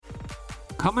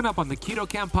Coming up on the Keto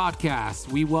Camp podcast,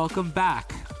 we welcome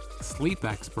back sleep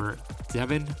expert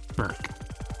Devin Burke.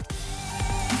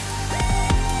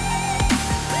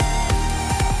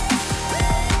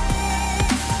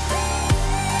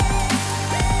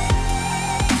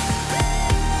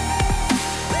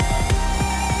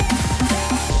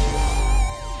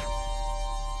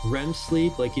 REM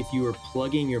sleep, like if you were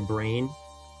plugging your brain,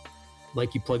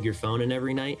 like you plug your phone in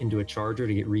every night into a charger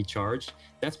to get recharged,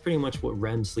 that's pretty much what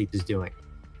REM sleep is doing.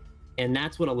 And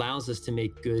that's what allows us to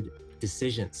make good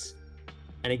decisions.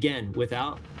 And again,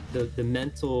 without the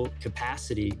mental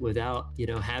capacity, without,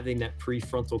 having that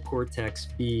prefrontal cortex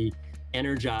be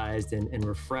energized and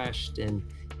refreshed and,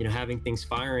 having things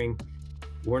firing,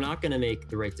 we're not going to make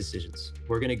the right decisions.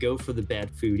 We're going to go for the bad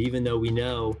food, even though we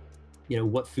know,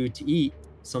 what food to eat.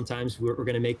 Sometimes we're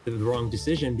going to make the wrong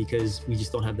decision because we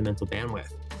just don't have the mental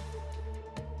bandwidth.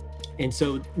 And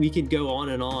so we could go on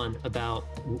and on about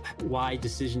why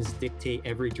decisions dictate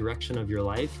every direction of your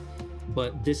life.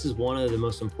 But this is one of the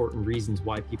most important reasons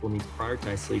why people need to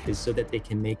prioritize sleep, is so that they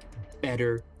can make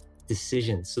better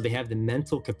decisions. So they have the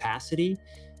mental capacity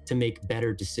to make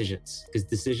better decisions, because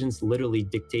decisions literally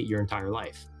dictate your entire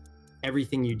life.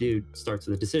 Everything you do starts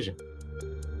with a decision.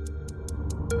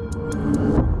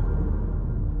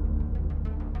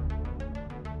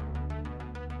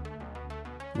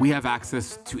 We have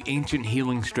access to ancient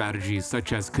healing strategies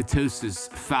such as ketosis,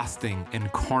 fasting,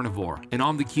 and carnivore. And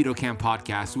on the Keto Camp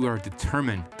podcast, we are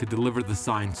determined to deliver the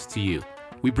science to you.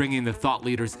 We bring in the thought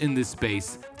leaders in this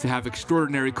space to have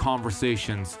extraordinary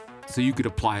conversations so you could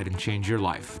apply it and change your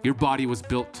life. Your body was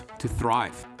built to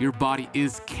thrive. Your body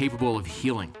is capable of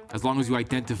healing as long as you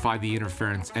identify the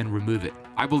interference and remove it.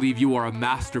 I believe you are a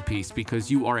masterpiece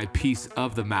because you are a piece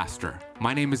of the master.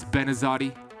 My name is Ben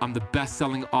Azadi. I'm the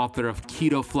best-selling author of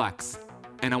Keto Flex,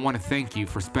 and I want to thank you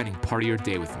for spending part of your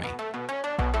day with me.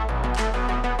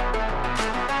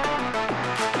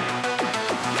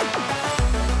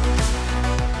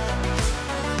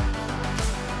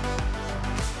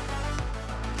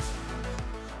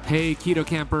 Hey, Keto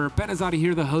Camper. Ben Azadi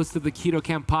here, the host of the Keto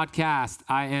Camp podcast.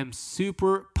 I am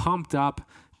super pumped up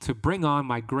to bring on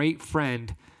my great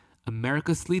friend,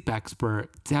 America's sleep expert,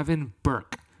 Devin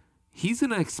Burke. He's going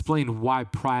to explain why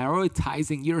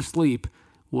prioritizing your sleep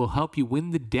will help you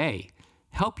win the day,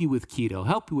 help you with keto,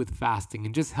 help you with fasting,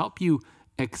 and just help you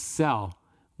excel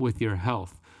with your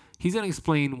health. He's going to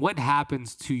explain what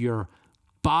happens to your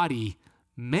body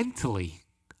mentally,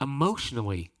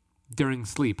 emotionally during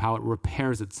sleep, how it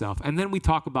repairs itself. And then we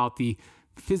talk about the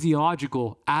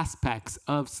physiological aspects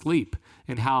of sleep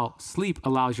and how sleep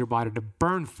allows your body to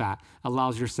burn fat,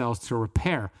 allows your cells to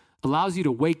repair, allows you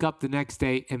to wake up the next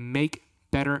day and make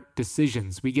better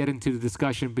decisions. We get into the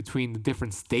discussion between the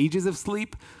different stages of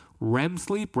sleep, REM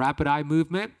sleep, rapid eye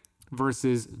movement,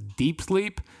 versus deep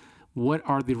sleep. What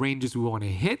are the ranges we want to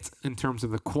hit in terms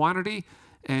of the quantity?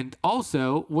 And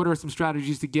also, what are some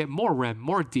strategies to get more REM,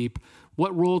 more deep?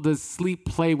 What role does sleep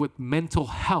play with mental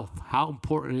health? How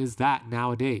important is that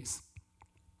nowadays?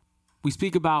 We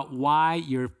speak about why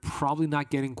you're probably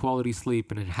not getting quality sleep,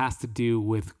 and it has to do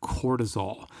with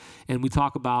cortisol. And we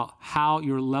talk about how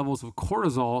your levels of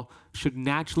cortisol should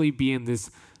naturally be in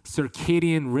this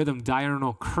circadian rhythm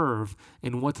diurnal curve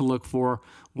and what to look for,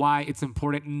 why it's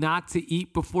important not to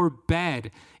eat before bed.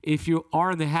 If you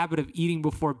are in the habit of eating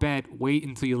before bed, wait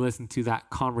until you listen to that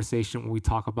conversation when we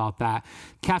talk about that.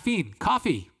 Caffeine,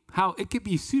 coffee, how it could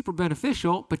be super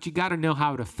beneficial, but you got to know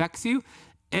how it affects you,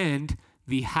 and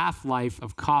the half-life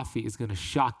of coffee is going to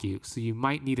shock you, so you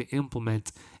might need to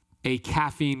implement a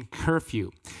caffeine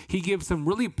curfew. He gives some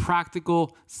really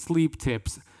practical sleep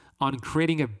tips on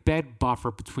creating a bed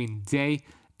buffer between day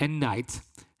and night,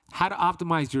 how to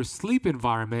optimize your sleep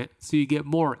environment so you get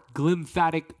more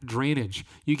glymphatic drainage,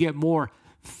 you get more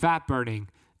fat burning,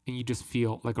 and you just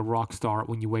feel like a rock star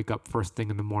when you wake up first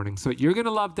thing in the morning. So you're going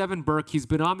to love Devin Burke. He's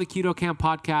been on the Keto Camp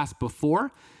podcast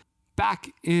before.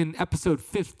 Back in episode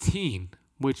 15,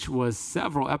 which was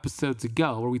several episodes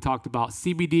ago, where we talked about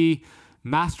CBD,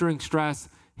 mastering stress,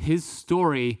 his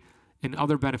story, and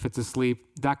other benefits of sleep.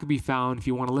 That could be found, if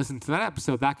you want to listen to that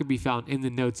episode, that could be found in the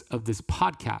notes of this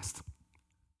podcast.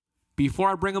 Before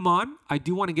I bring him on, I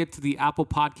do want to get to the Apple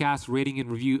Podcast rating and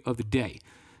review of the day.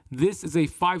 This is a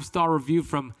 5-star review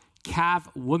from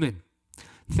Cav Woman.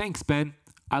 Thanks, Ben.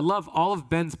 I love all of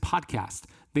Ben's podcasts.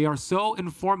 They are so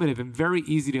informative and very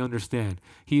easy to understand.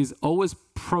 He is always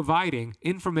providing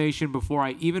information before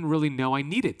I even really know I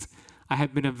need it. I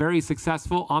have been very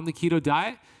successful on the keto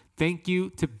diet. Thank you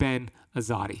to Ben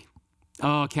Azadi.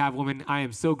 Oh, Cav Woman, I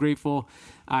am so grateful.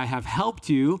 I have helped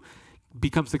you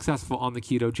become successful on the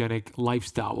ketogenic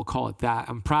lifestyle. We'll call it that.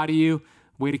 I'm proud of you.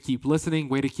 Way to keep listening,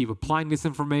 way to keep applying this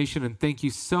information, and thank you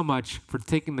so much for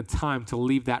taking the time to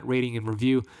leave that rating and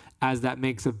review, as that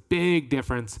makes a big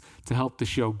difference to help the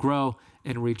show grow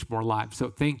and reach more lives. So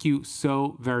thank you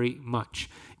so very much.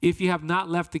 If you have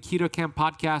not left the Keto Camp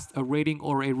podcast a rating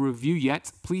or a review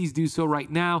yet, please do so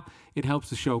right now. It helps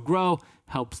the show grow,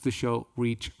 helps the show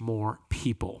reach more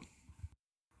people.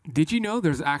 Did you know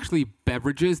there's actually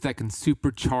beverages that can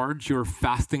supercharge your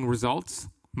fasting results?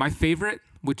 My favorite,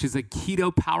 which is a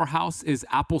keto powerhouse, is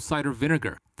apple cider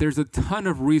vinegar. There's a ton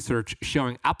of research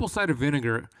showing apple cider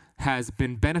vinegar has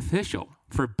been beneficial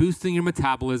for boosting your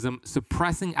metabolism,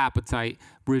 suppressing appetite,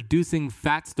 reducing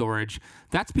fat storage.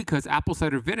 That's because apple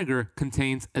cider vinegar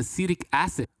contains acetic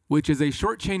acid, which is a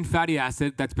short-chain fatty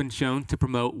acid that's been shown to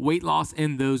promote weight loss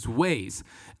in those ways.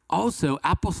 Also,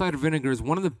 apple cider vinegar is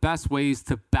one of the best ways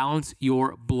to balance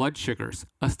your blood sugars.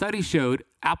 A study showed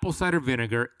apple cider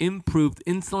vinegar improved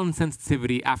insulin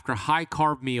sensitivity after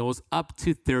high-carb meals up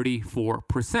to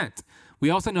 34%. We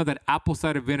also know that apple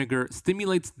cider vinegar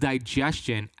stimulates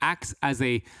digestion, acts as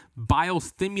a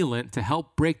biostimulant to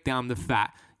help break down the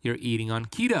fat you're eating on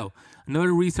keto.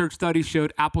 Another research study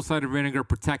showed apple cider vinegar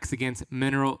protects against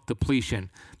mineral depletion.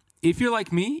 If you're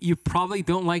like me, you probably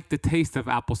don't like the taste of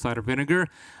apple cider vinegar.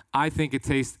 I think it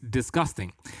tastes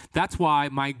disgusting. That's why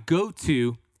my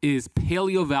go-to is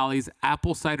Paleo Valley's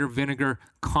apple cider vinegar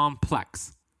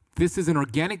complex. This is an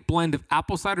organic blend of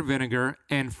apple cider vinegar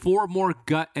and 4 more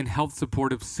gut and health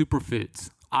supportive superfoods.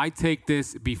 I take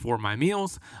this before my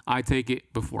meals, I take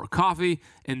it before coffee,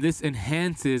 and this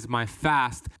enhances my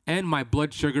fast and my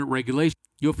blood sugar regulation.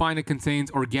 You'll find it contains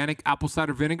organic apple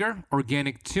cider vinegar,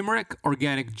 organic turmeric,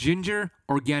 organic ginger,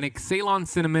 organic Ceylon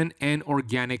cinnamon, and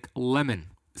organic lemon.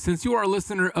 Since you are a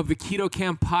listener of the Keto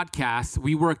Camp podcast,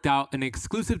 we worked out an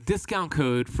exclusive discount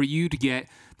code for you to get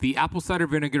the apple cider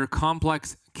vinegar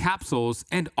complex capsules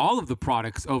and all of the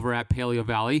products over at Paleo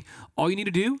Valley. All you need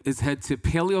to do is head to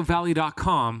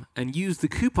paleovalley.com and use the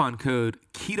coupon code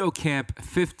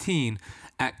KETOCAMP15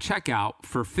 at checkout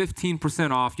for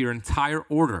 15% off your entire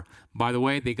order. By the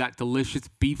way, they got delicious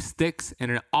beef sticks and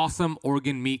an awesome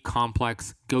organ meat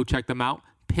complex. Go check them out.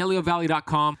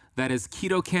 paleovalley.com. That is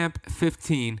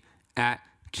KETOCAMP15 at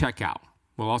checkout.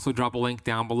 We'll also drop a link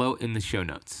down below in the show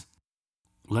notes.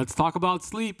 Let's talk about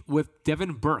sleep with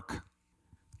Devin Burke.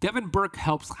 Devin Burke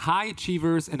helps high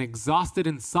achievers and exhausted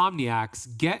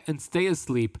insomniacs get and stay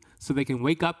asleep so they can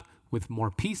wake up with more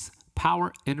peace,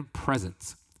 power, and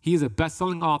presence. He is a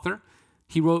best-selling author.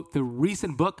 He wrote the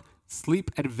recent book,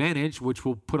 Sleep Advantage, which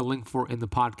we'll put a link for in the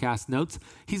podcast notes.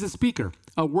 He's a speaker,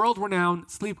 a world-renowned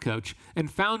sleep coach,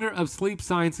 and founder of Sleep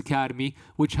Science Academy,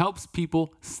 which helps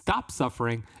people stop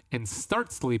suffering and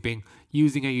start sleeping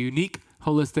using a unique,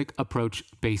 holistic approach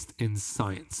based in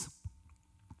science.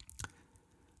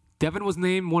 Devin was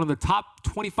named one of the top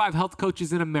 25 health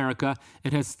coaches in America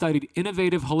and has studied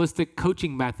innovative holistic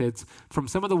coaching methods from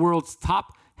some of the world's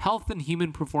top health and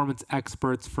human performance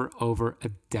experts for over a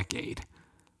decade.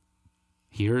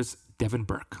 Here's Devin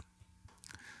Burke.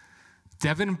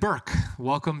 Devin Burke,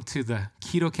 welcome to the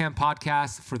Keto Camp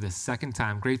podcast for the second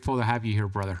time. Grateful to have you here,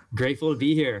 brother. Grateful to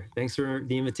be here. Thanks for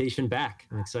the invitation back.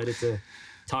 I'm excited to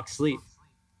talk sleep.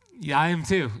 Yeah, I am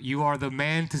too. You are the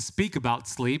man to speak about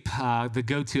sleep, the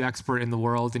go-to expert in the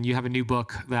world, and you have a new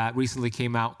book that recently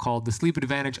came out called The Sleep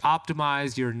Advantage: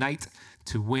 Optimize Your Night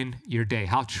to Win Your Day.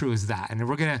 How true is that? And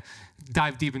we're going to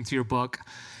dive deep into your book.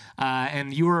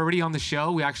 And you were already on the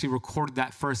show. We actually recorded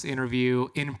that first interview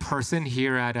in person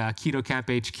here at Keto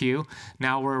Camp HQ.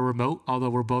 Now we're remote,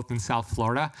 although we're both in South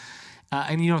Florida.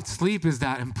 And you know, sleep is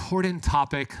that important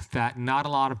topic that not a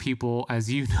lot of people, as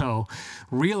you know,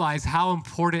 realize how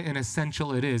important and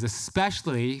essential it is,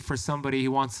 especially for somebody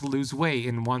who wants to lose weight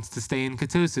and wants to stay in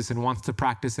ketosis and wants to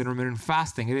practice intermittent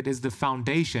fasting. It is the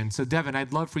foundation. So Devin,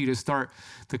 I'd love for you to start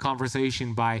the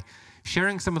conversation by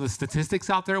sharing some of the statistics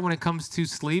out there when it comes to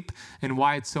sleep and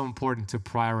why it's so important to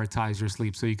prioritize your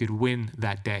sleep so you could win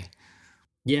that day.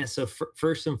 Yeah. So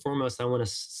first and foremost, I want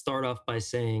to start off by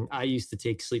saying I used to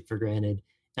take sleep for granted,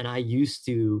 and I used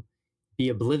to be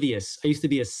oblivious. I used to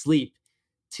be asleep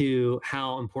to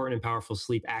how important and powerful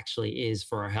sleep actually is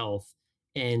for our health.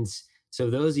 And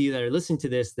so those of you that are listening to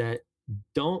this that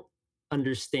don't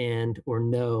understand or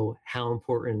know how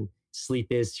important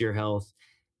sleep is to your health,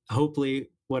 hopefully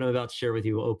what I'm about to share with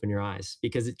you will open your eyes,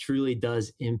 because it truly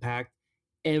does impact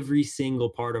every single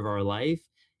part of our life.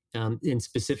 And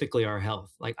specifically our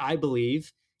health. Like, I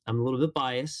believe, I'm a little bit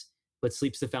biased, but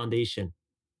sleep's the foundation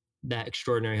that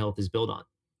extraordinary health is built on.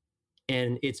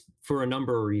 And it's for a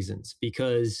number of reasons,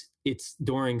 because it's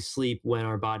during sleep when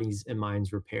our bodies and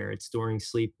minds repair. It's during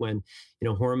sleep when,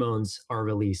 hormones are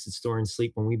released. It's during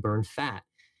sleep when we burn fat.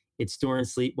 It's during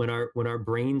sleep when our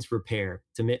brains repair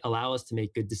to allow us to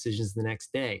make good decisions the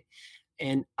next day.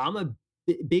 And I'm a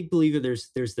big believer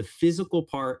there's the physical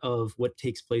part of what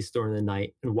takes place during the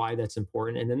night and why that's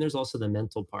important, and then there's also the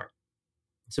mental part.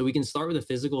 So we can start with the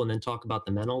physical and then talk about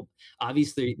the mental.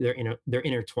 Obviously, they're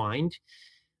intertwined,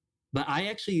 but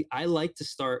I like to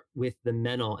start with the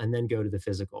mental and then go to the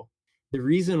physical. The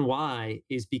reason why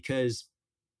is because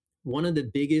one of the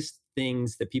biggest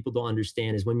things that people don't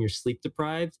understand is when you're sleep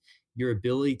deprived, your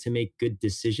ability to make good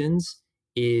decisions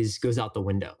is goes out the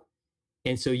window.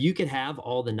 And so you could have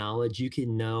all the knowledge, you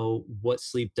can know what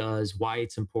sleep does, why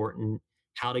it's important,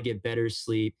 how to get better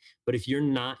sleep. But if you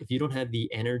don't have the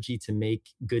energy to make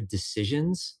good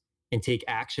decisions and take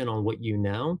action on what you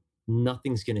know,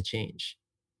 nothing's going to change.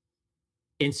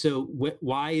 And so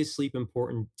why is sleep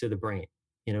important to the brain?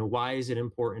 Why is it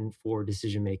important for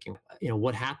decision making?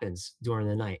 What happens during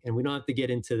the night? And we don't have to get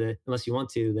into unless you want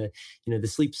to, the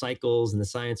sleep cycles and the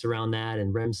science around that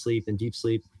and REM sleep and deep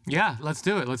sleep. Yeah, let's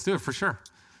do it. Let's do it for sure.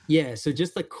 Yeah. So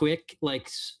just a quick,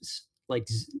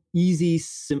 easy,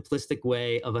 simplistic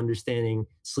way of understanding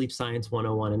sleep science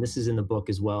 101. And this is in the book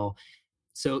as well.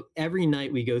 So every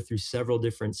night we go through several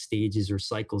different stages or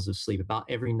cycles of sleep. About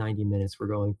every 90 minutes, we're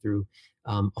going through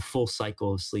a full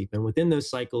cycle of sleep. And within those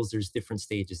cycles, there's different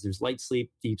stages. There's light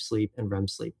sleep, deep sleep, and REM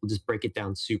sleep. We'll just break it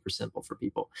down super simple for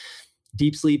people.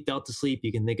 Deep sleep, delta sleep,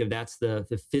 you can think of that's the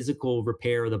physical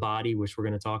repair of the body, which we're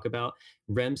going to talk about.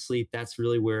 REM sleep, that's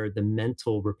really where the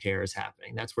mental repair is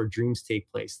happening. That's where dreams take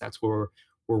place. That's where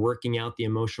we're working out the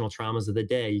emotional traumas of the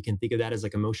day. You can think of that as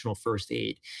like emotional first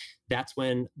aid. That's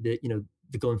when the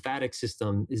lymphatic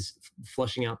system is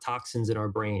flushing out toxins in our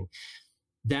brain.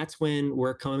 That's when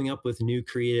we're coming up with new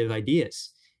creative ideas.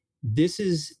 This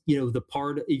is, the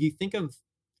part, if you think of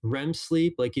REM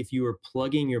sleep, like if you were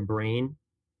plugging your brain,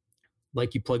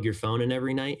 like you plug your phone in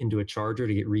every night into a charger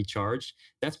to get recharged,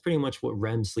 that's pretty much what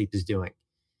REM sleep is doing.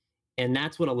 And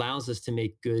that's what allows us to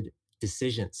make good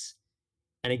decisions.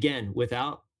 And again,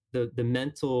 without the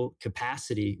mental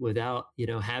capacity, without,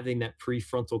 having that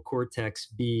prefrontal cortex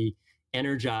be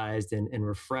energized and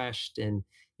refreshed and,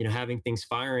 having things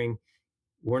firing,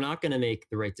 we're not going to make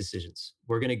the right decisions.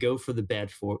 We're going to go for the bad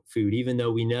food, even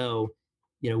though we know,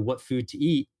 what food to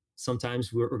eat.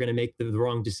 Sometimes we're going to make the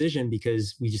wrong decision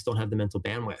because we just don't have the mental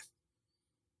bandwidth.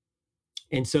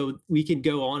 And so we could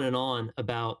go on and on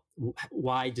about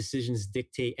why decisions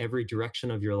dictate every direction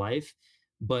of your life.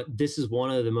 But this is one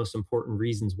of the most important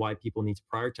reasons why people need to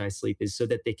prioritize sleep, is so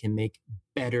that they can make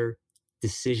better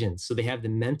decisions. So they have the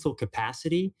mental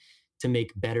capacity to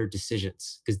make better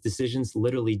decisions, because decisions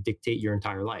literally dictate your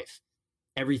entire life.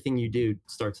 Everything you do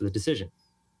starts with a decision.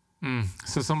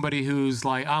 So somebody who's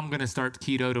like, I'm going to start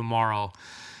keto tomorrow,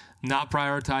 not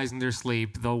prioritizing their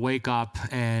sleep, they'll wake up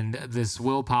and this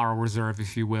willpower reserve,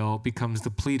 if you will, becomes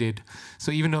depleted.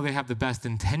 So even though they have the best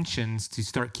intentions to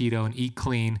start keto and eat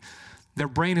clean, their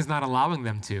brain is not allowing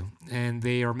them to, and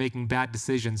they are making bad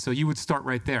decisions. So you would start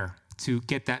right there to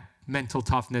get that mental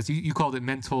toughness. You called it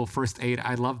mental first aid.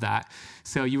 I love that.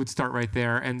 So you would start right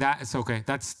there, and that's okay.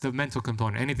 That's the mental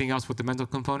component. Anything else with the mental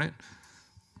component?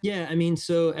 Yeah, I mean,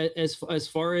 so as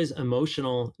far as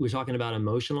emotional, we're talking about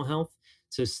emotional health.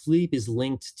 So sleep is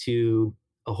linked to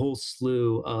a whole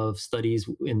slew of studies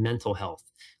in mental health.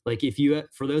 Like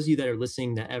for those of you that are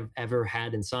listening that have ever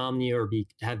had insomnia or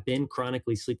have been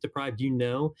chronically sleep deprived,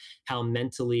 how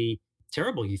mentally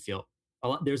terrible you feel.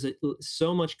 There's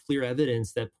so much clear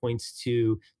evidence that points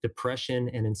to depression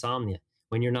and insomnia.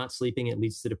 When you're not sleeping, it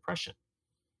leads to depression.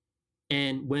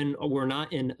 And when we're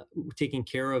not taking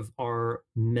care of our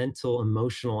mental,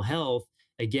 emotional health,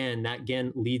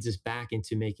 that leads us back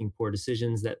into making poor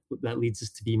decisions. That leads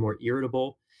us to be more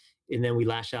irritable. And then we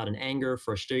lash out in anger,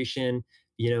 frustration,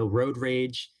 road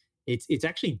rage. It's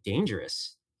actually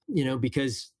dangerous,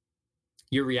 because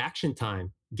your reaction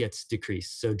time gets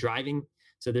decreased. So driving,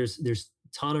 there's a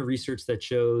ton of research that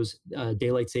shows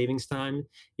daylight savings time,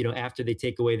 after they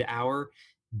take away the hour,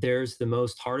 there's the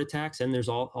most heart attacks, and there's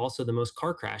also the most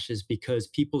car crashes, because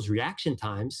people's reaction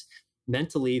times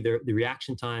mentally, the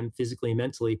reaction time physically and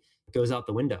mentally goes out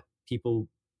the window. People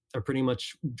are pretty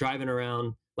much driving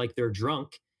around like they're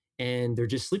drunk and they're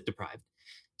just sleep deprived.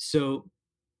 So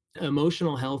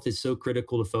emotional health is so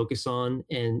critical to focus on.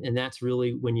 And that's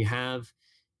really when you have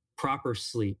proper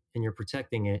sleep and you're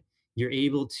protecting it, you're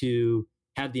able to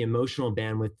have the emotional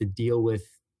bandwidth to deal with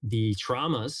the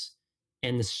traumas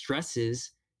and the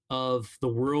stresses of the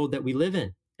world that we live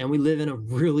in. And we live in a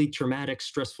really traumatic,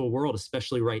 stressful world,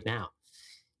 especially right now.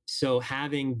 So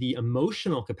having the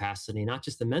emotional capacity, not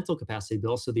just the mental capacity, but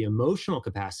also the emotional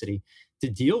capacity to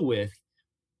deal with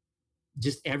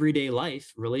just everyday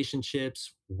life,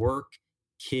 relationships, work,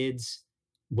 kids,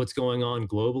 what's going on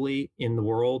globally in the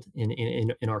world,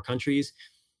 in our countries,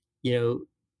 you know,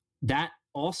 that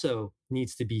also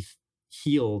needs to be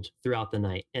healed throughout the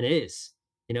night. And it is,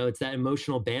 it's that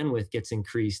emotional bandwidth gets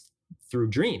increased through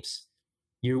dreams.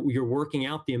 You're working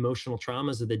out the emotional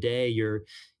traumas of the day.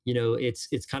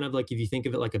 It's kind of like, if you think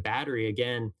of it like a battery,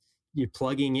 again, you're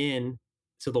plugging in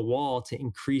to the wall to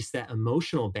increase that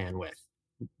emotional bandwidth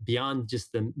beyond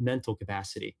just the mental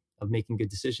capacity of making good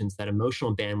decisions. That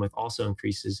emotional bandwidth also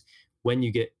increases when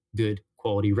you get good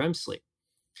quality REM sleep.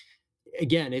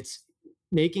 Again, it's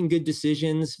making good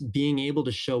decisions, being able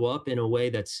to show up in a way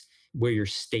that's where you're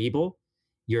stable,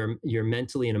 you're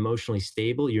mentally and emotionally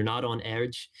stable, you're not on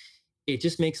edge. It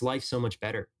just makes life so much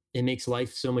better. It makes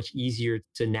life so much easier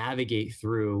to navigate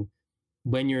through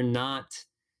when you're not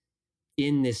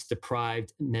in this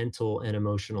deprived mental and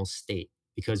emotional state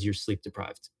because you're sleep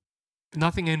deprived.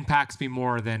 Nothing impacts me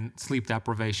more than sleep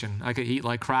deprivation. I could eat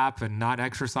like crap and not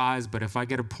exercise, but if I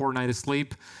get a poor night of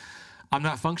sleep, I'm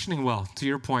not functioning well. To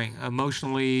your point,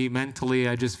 emotionally, mentally,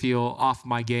 I just feel off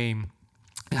my game.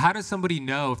 How does somebody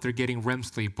know if they're getting REM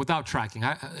sleep without tracking?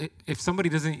 If somebody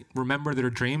doesn't remember their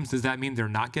dreams, does that mean they're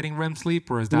not getting REM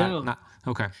sleep, or is that No. not?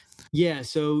 Okay. Yeah.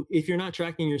 So if you're not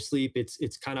tracking your sleep,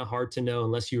 it's kind of hard to know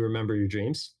unless you remember your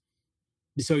dreams.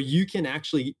 So you can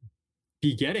actually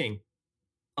be getting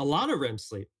a lot of REM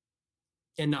sleep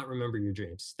and not remember your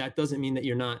dreams. That doesn't mean that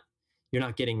you're not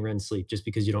getting REM sleep just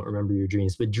because you don't remember your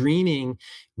dreams. But dreaming,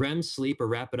 REM sleep or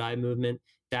rapid eye movement,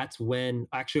 that's when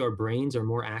actually our brains are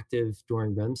more active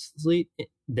during REM sleep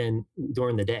than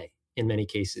during the day in many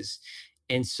cases.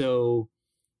 And so,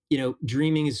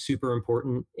 dreaming is super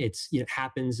important. It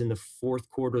happens in the fourth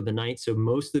quarter of the night. So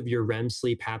most of your REM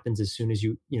sleep happens as soon as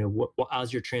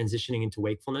as you're transitioning into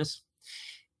wakefulness.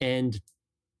 And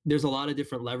there's a lot of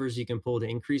different levers you can pull to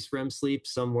increase REM sleep.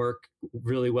 Some work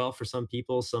really well for some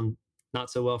people, some not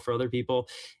so well for other people.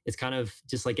 It's kind of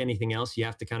just like anything else. You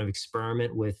have to kind of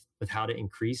experiment with how to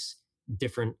increase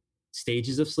different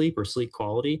stages of sleep or sleep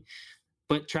quality.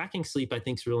 But tracking sleep, I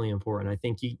think, is really important. I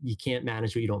think you can't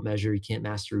manage what you don't measure. You can't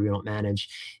master what you don't manage.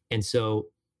 And so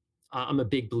I'm a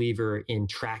big believer in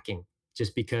tracking,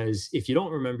 just because if you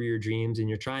don't remember your dreams and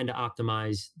you're trying to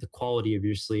optimize the quality of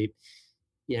your sleep,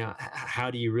 how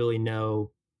do you really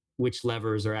know which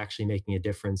levers are actually making a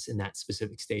difference in that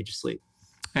specific stage of sleep?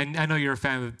 And I know you're a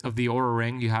fan of the Aura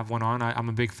Ring. You have one on. I'm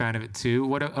a big fan of it too.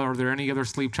 What are there any other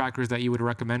sleep trackers that you would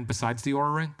recommend besides the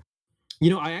Aura Ring?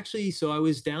 I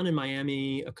was down in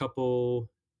Miami a couple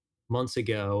months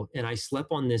ago and I slept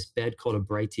on this bed called a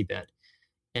Brighty bed.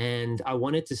 And I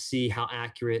wanted to see how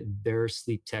accurate their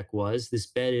sleep tech was.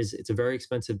 It's a very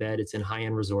expensive bed. It's in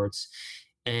high-end resorts.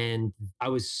 And I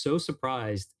was so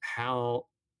surprised how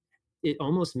it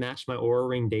almost matched my Aura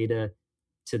Ring data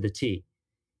to the T.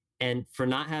 And for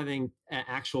not having an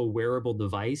actual wearable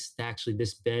device, actually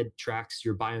this bed tracks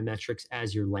your biometrics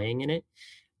as you're laying in it.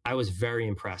 I was very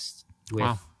impressed with.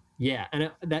 Wow. Yeah,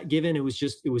 and that given it was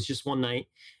just one night,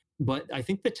 but I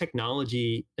think the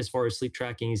technology as far as sleep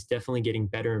tracking is definitely getting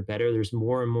better and better. There's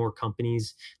more and more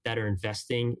companies that are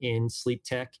investing in sleep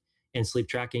tech and sleep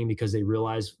tracking because they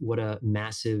realize what a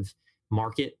massive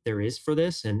market there is for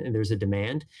this, and there's a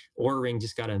demand. Oura Ring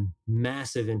just got a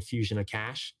massive infusion of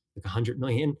cash, like 100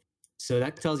 million. So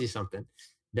that tells you something,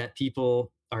 that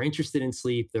people are interested in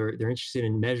sleep. They're interested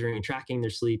in measuring and tracking their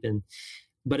sleep.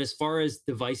 But as far as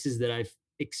devices that I've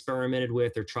experimented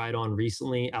with or tried on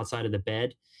recently outside of the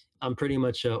bed, I'm pretty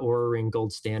much a Oura Ring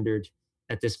gold standard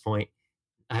at this point.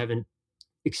 I haven't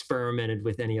experimented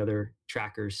with any other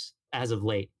trackers as of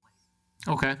late.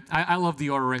 Okay. I love the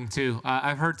Aura Ring too.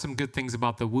 I've heard some good things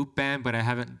about the Whoop band, but I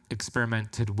haven't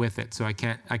experimented with it, so I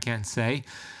can't say.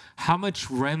 How much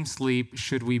REM sleep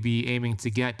should we be aiming to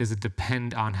get? Does it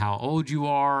depend on how old you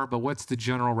are? But what's the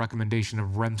general recommendation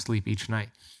of REM sleep each night?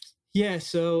 Yeah,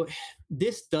 so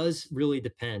this does really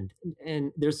depend.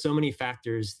 And there's so many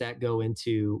factors that go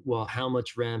into, well, how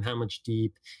much REM, how much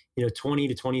deep, 20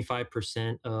 to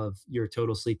 25% of your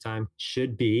total sleep time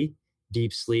should be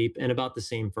deep sleep, and about the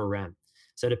same for REM.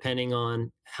 So depending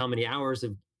on how many hours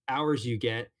you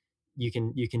get, you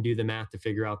can do the math to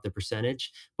figure out the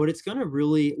percentage. But it's going to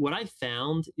really, what I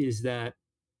found is that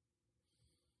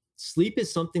sleep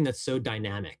is something that's so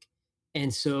dynamic.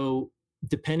 And so,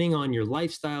 depending on your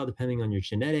lifestyle, depending on your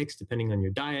genetics, depending on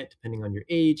your diet, depending on your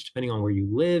age, depending on where you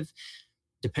live,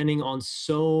 depending on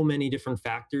so many different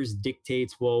factors,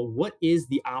 dictates, well, what is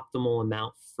the optimal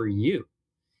amount for you?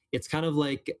 It's kind of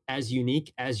like as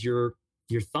unique as your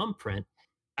thumbprint.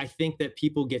 I think that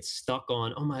people get stuck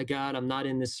on, oh my God, I'm not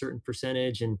in this certain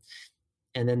percentage. And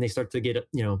then they start to get,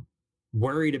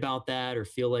 worried about that or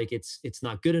feel like it's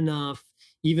not good enough,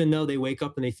 even though they wake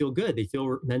up and they feel good. They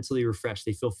feel mentally refreshed.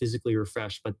 They feel physically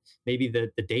refreshed, but maybe the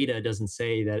data doesn't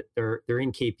say that they're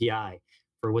in KPI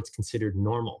for what's considered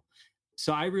normal.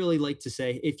 So I really like to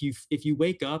say if you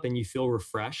wake up and you feel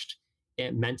refreshed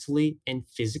and mentally and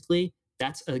physically,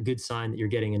 that's a good sign that you're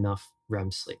getting enough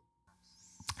REM sleep.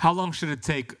 How long should it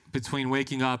take between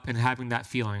waking up and having that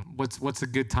feeling? What's a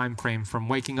good time frame from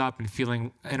waking up and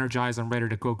feeling energized and ready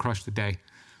to go crush the day?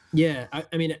 Yeah,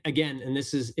 I mean, again, and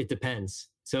it depends.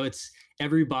 So it's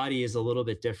everybody is a little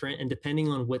bit different, and depending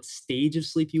on what stage of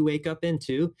sleep you wake up in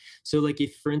too. So, like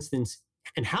if, for instance,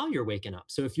 and how you're waking up.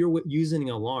 So if you're using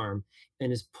an alarm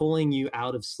and is pulling you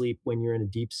out of sleep when you're in a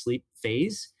deep sleep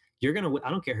phase, you're gonna. I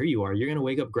don't care who you are. You're gonna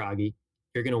wake up groggy.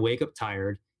 You're gonna wake up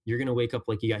tired. You're gonna wake up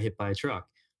like you got hit by a truck.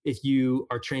 If you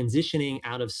are transitioning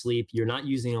out of sleep, you're not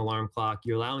using an alarm clock.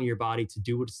 You're allowing your body to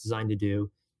do what it's designed to do.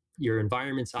 Your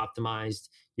environment's optimized,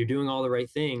 you're doing all the right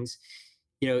things,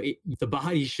 the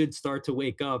body should start to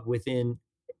wake up within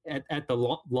at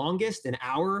the longest an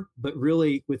hour, but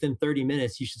really within 30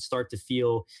 minutes you should start to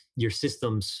feel your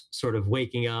systems sort of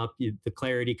waking up, the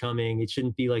clarity coming. It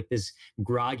shouldn't be like this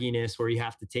grogginess where you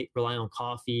have to rely on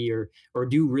coffee or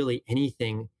do really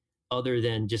anything other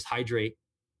than just hydrate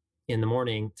in the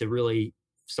morning to really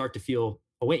start to feel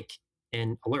awake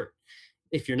and alert.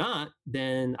 If you're not,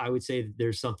 then I would say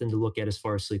there's something to look at as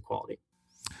far as sleep quality.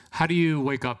 How do you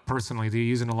wake up personally? Do you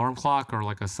use an alarm clock or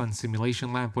like a sun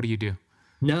simulation lamp? What do you do?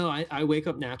 No, I wake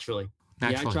up naturally.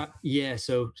 Naturally.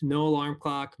 So no alarm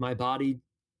clock. My body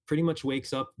pretty much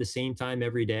wakes up the same time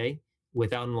every day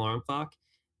without an alarm clock.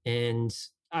 And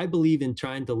I believe in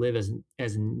trying to live as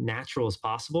natural as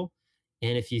possible.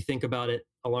 And if you think about it,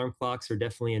 alarm clocks are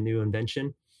definitely a new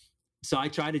invention. So I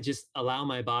try to just allow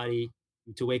my body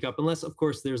to wake up, unless, of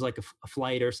course, there's like a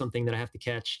flight or something that I have to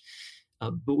catch.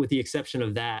 But with the exception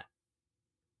of that,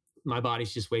 my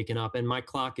body's just waking up, and my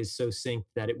clock is so synced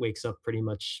that it wakes up pretty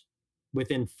much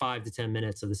within 5 to 10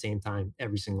 minutes of the same time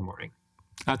every single morning.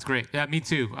 That's great. Yeah, me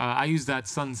too. I use that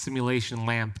sun simulation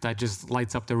lamp that just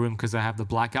lights up the room because I have the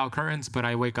blackout curtains, but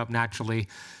I wake up naturally.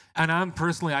 And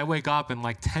I wake up and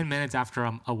like 10 minutes after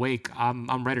I'm awake,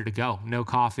 I'm ready to go. No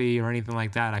coffee or anything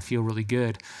like that. I feel really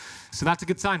good. So that's a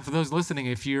good sign for those listening.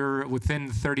 If you're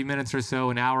within 30 minutes or so,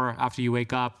 an hour after you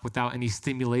wake up without any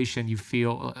stimulation, you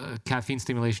feel caffeine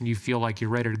stimulation, you feel like you're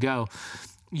ready to go.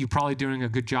 You're probably doing a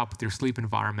good job with your sleep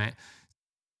environment.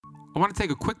 I want to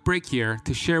take a quick break here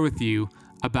to share with you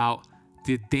about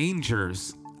the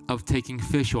dangers of taking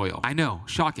fish oil. I know,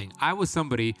 shocking. I was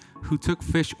somebody who took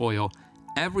fish oil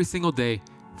every single day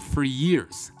for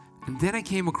years. And then I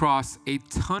came across a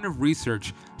ton of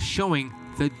research showing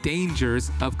the dangers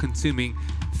of consuming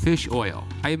fish oil.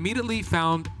 I immediately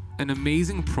found an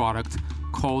amazing product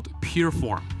called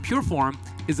Pureform. Pureform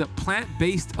is a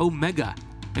plant-based omega.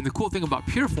 And the cool thing about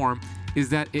Pureform is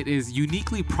that it is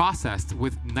uniquely processed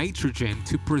with nitrogen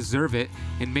to preserve it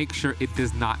and make sure it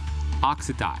does not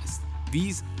oxidize.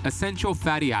 These essential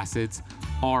fatty acids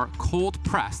are cold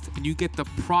pressed, and you get the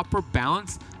proper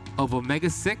balance of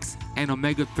omega-6 and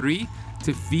omega-3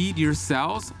 to feed your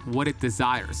cells what it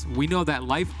desires. We know that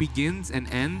life begins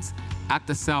and ends at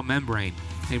the cell membrane.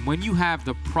 And when you have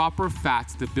the proper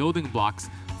fats, the building blocks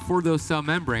for those cell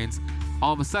membranes,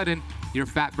 all of a sudden, your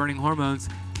fat-burning hormones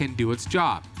can do its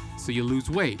job. So you lose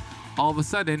weight. All of a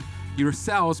sudden, your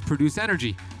cells produce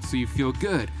energy, so you feel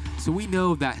good. So we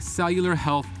know that cellular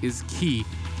health is key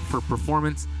for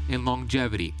performance and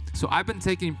longevity. So I've been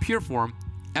taking Pureform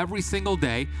every single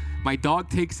day. My dog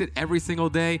takes it every single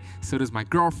day. So does my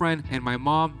girlfriend and my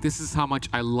mom. This is how much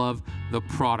I love the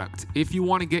product. If you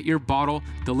want to get your bottle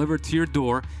delivered to your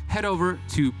door, head over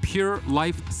to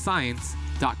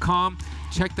purelifescience.com.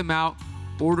 Check them out.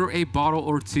 Order a bottle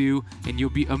or two, and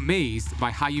you'll be amazed by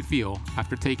how you feel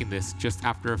after taking this just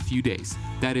after a few days.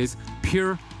 That is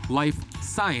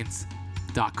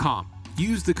purelifescience.com.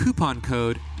 Use the coupon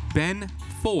code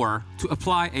BEN4 to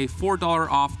apply a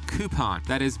 $4 off coupon.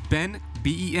 That is BEN,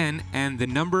 B-E-N, and the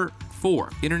number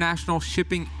 4. International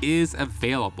shipping is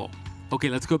available. Okay,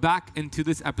 let's go back into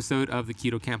this episode of the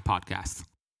Keto Camp podcast.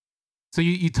 So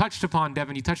you touched upon,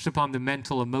 Devin, the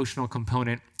mental, emotional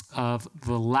component of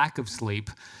the lack of sleep.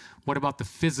 What about the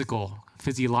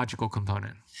physiological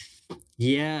component?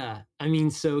 Yeah. I mean,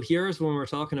 so here's when we're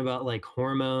talking about like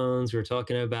hormones, we're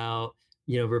talking about,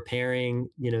 repairing,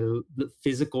 the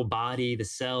physical body, the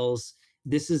cells.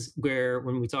 This is where,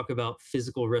 when we talk about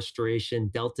physical restoration,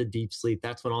 delta deep sleep,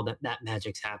 that's when all that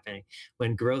magic's happening.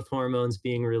 When growth hormones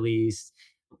being released,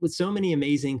 with so many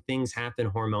amazing things happen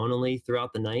hormonally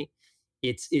throughout the night.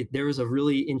 There was a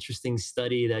really interesting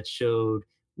study that showed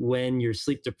when you're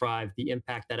sleep deprived, the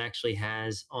impact that actually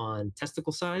has on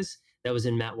testicle size. That was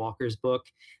in Matt Walker's book.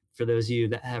 For those of you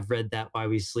that have read that, Why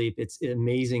We Sleep, it's an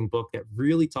amazing book that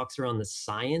really talks around the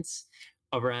science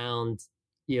around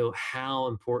how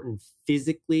important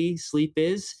physically sleep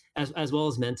is, as well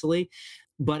as mentally.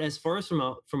 But as far as from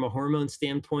a hormone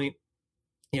standpoint,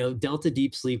 delta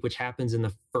deep sleep, which happens in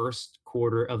the first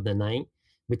quarter of the night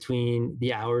between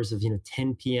the hours of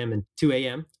 10 p.m. and 2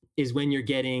 a.m. is when you're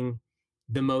getting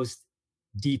the most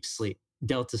deep sleep,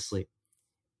 delta sleep.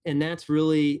 And that's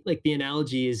really like the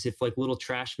analogy is if like little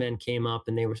trash men came up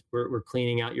and they were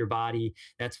cleaning out your body.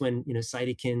 That's when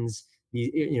cytokines,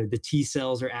 the T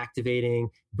cells are activating,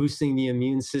 boosting the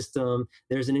immune system.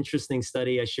 There's an interesting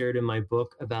study I shared in my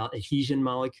book about adhesion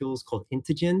molecules called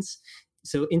integens.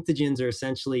 So integens are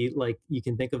essentially like, you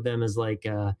can think of them as like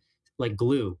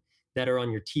glue that are on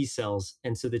your T cells.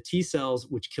 And so the T cells,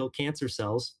 which kill cancer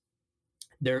cells,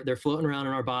 they're floating around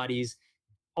in our bodies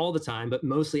all the time, but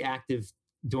mostly active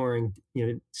during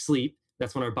sleep.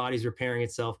 That's when our body's repairing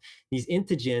itself. These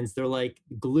integens, they're like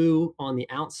glue on the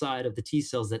outside of the T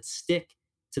cells that stick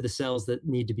to the cells that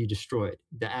need to be destroyed,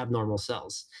 the abnormal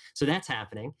cells. So that's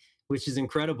happening, which is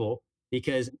incredible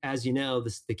because, as you know,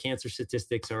 the cancer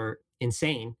statistics are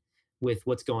insane with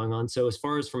what's going on. So as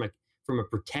far as from a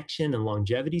protection and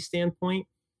longevity standpoint,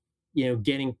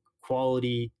 getting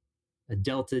quality a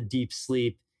delta deep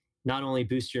sleep not only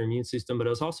boosts your immune system, but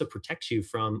it also protects you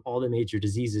from all the major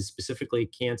diseases, specifically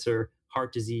cancer,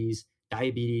 heart disease,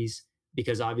 diabetes,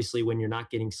 because obviously when you're not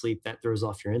getting sleep, that throws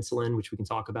off your insulin, which we can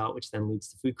talk about, which then leads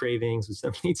to food cravings, which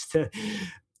then leads to,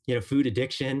 food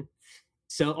addiction.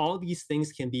 So all these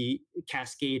things can be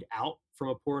cascade out from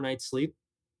a poor night's sleep,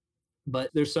 but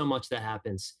there's so much that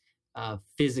happens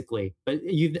physically. But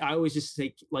I always just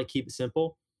say, keep it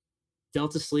simple.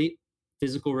 Delta sleep,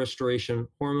 physical restoration,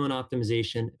 hormone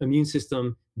optimization, immune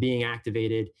system being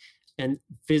activated. And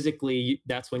physically,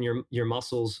 that's when your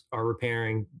muscles are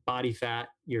repairing body fat.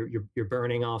 You're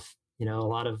burning off, a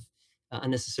lot of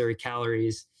unnecessary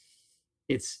calories.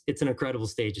 It's an incredible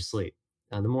stage of sleep.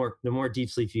 The more deep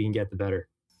sleep you can get, the better.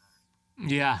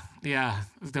 Yeah.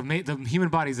 The human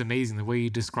body is amazing. The way you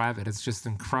describe it, it's just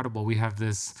incredible. We have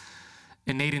this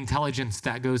innate intelligence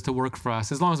that goes to work for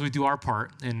us as long as we do our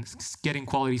part, and getting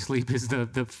quality sleep is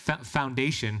the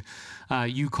foundation.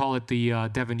 You call it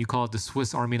Devin, you call it the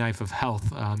Swiss Army knife of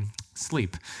health,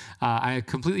 sleep. I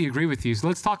completely agree with you. So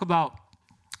let's talk about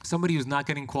somebody who's not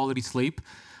getting quality sleep.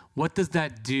 What does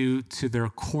that do to their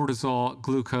cortisol,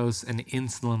 glucose, and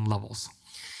insulin levels?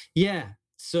 Yeah.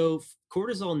 So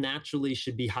cortisol naturally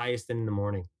should be highest in the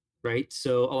morning, right?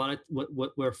 So a lot of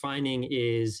what we're finding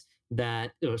is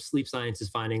that sleep science is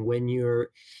finding when you're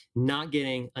not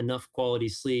getting enough quality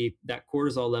sleep, that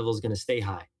cortisol level is going to stay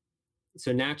high.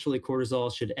 So naturally,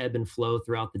 cortisol should ebb and flow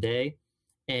throughout the day,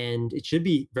 and it should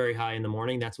be very high in the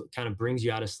morning. That's what kind of brings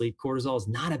you out of sleep. Cortisol is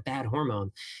not a bad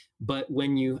hormone, but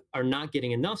when you are not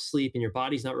getting enough sleep and your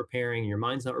body's not repairing and your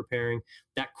mind's not repairing,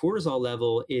 that cortisol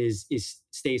level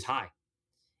stays high,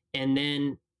 and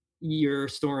then you're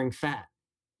storing fat.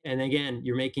 And again,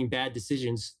 you're making bad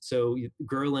decisions. So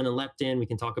ghrelin and leptin, we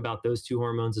can talk about those two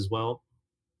hormones as well.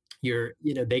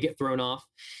 They get thrown off.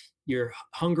 Your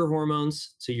hunger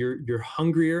hormones, so you're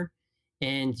hungrier,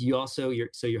 and you're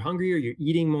hungrier, you're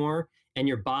eating more, and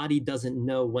your body doesn't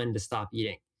know when to stop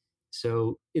eating.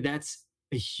 So that's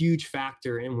a huge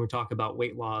factor when we talk about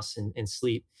weight loss and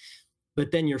sleep.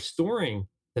 But then you're storing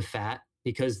the fat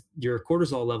because your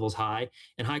cortisol level's high,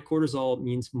 and high cortisol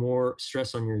means more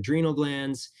stress on your adrenal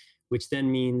glands, which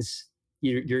then means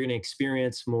you're going to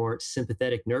experience more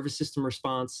sympathetic nervous system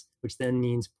response, which then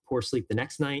means poor sleep the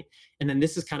next night. And then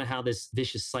this is kind of how this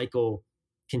vicious cycle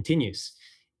continues,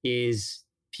 is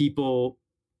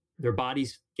their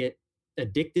bodies get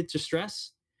addicted to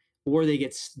stress, or they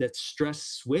get that stress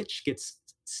switch gets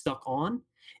stuck on,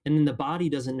 and then the body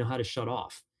doesn't know how to shut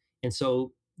off. And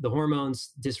so the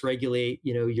hormones dysregulate,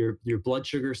 your blood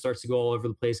sugar starts to go all over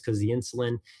the place because the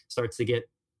insulin starts to get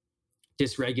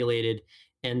dysregulated.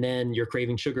 And then you're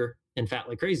craving sugar and fat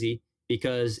like crazy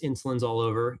because insulin's all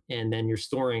over. And then you're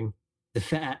storing the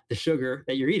fat, the sugar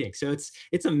that you're eating. So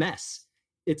it's a mess.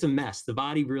 It's a mess. The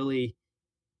body really,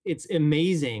 it's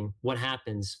amazing what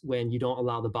happens when you don't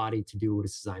allow the body to do what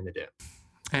it's designed to do.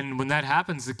 And when that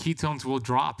happens, the ketones will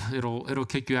drop. It'll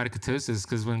kick you out of ketosis,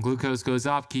 because when glucose goes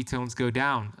up, ketones go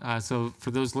down. So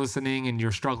for those listening and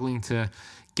you're struggling to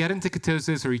get into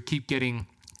ketosis, or you keep getting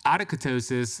out of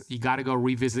ketosis, you got to go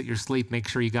revisit your sleep. Make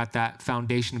sure you got that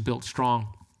foundation built strong,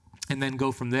 and then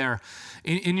go from there.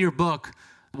 In your book,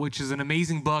 which is an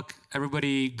amazing book,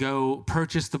 everybody go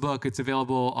purchase the book. It's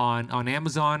available on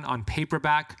Amazon, on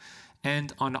paperback.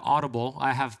 and on Audible.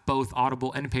 I have both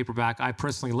Audible and paperback. I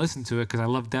personally listened to it because I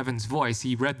love Devin's voice.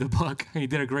 He read the book. He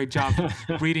did a great job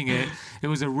reading it. It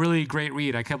was a really great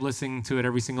read. I kept listening to it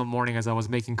every single morning as I was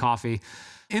making coffee.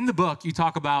 In the book, you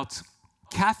talk about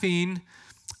caffeine,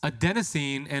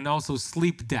 adenosine, and also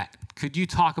sleep debt. Could you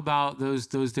talk about those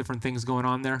different things going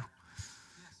on there?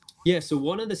 Yeah, so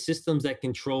one of the systems that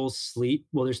controls sleep,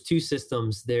 well, there's two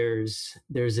systems. There's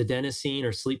adenosine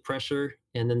or sleep pressure,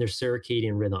 and then there's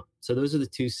circadian rhythm. So those are the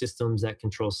two systems that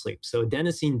control sleep. So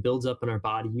adenosine builds up in our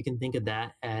body. You can think of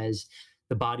that as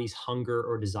the body's hunger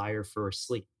or desire for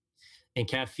sleep. And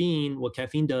caffeine, what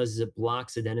caffeine does is it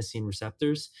blocks adenosine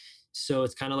receptors. So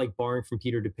it's kind of like borrowing from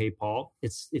Peter to pay Paul.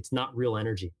 It's not real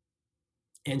energy.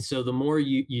 And so the more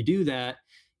you do that,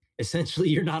 essentially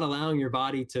you're not allowing your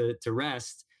body to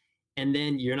rest, and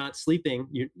then you're not sleeping.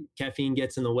 Caffeine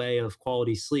gets in the way of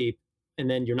quality sleep, and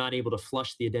then you're not able to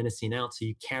flush the adenosine out. So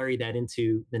you carry that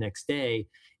into the next day,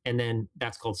 and then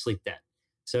that's called sleep debt.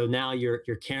 So now you're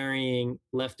carrying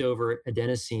leftover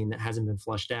adenosine that hasn't been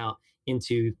flushed out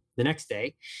into the next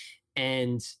day,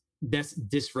 and this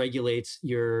dysregulates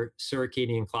your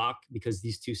circadian clock because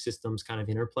these two systems kind of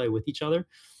interplay with each other.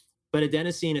 But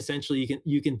adenosine, essentially,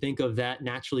 you can think of that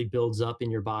naturally builds up in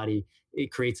your body.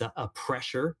 It creates a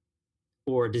pressure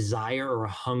or a desire or a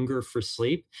hunger for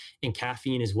sleep. And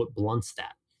caffeine is what blunts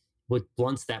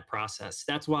that process.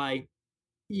 That's why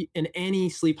in any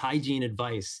sleep hygiene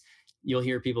advice, you'll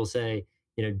hear people say,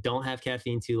 don't have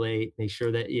caffeine too late. Make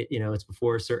sure that, it's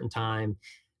before a certain time.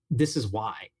 This is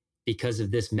why, because of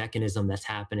this mechanism that's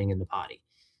happening in the body.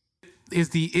 Is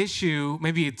the issue,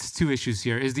 maybe it's two issues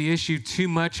here, is the issue too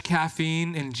much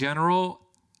caffeine in general,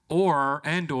 or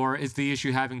is the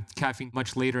issue having caffeine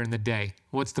much later in the day?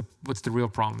 What's the real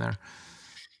problem there?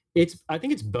 I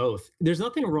think it's both. There's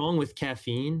nothing wrong with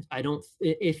caffeine.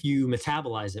 If you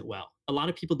metabolize it well. A lot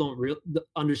of people don't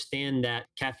understand that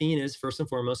caffeine is first and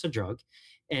foremost a drug,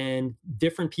 and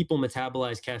different people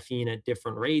metabolize caffeine at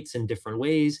different rates and different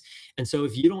ways. And so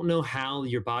if you don't know how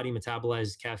your body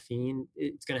metabolizes caffeine,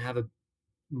 it's going to have a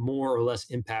more or less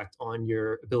impact on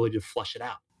your ability to flush it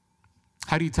out.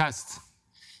 How do you test?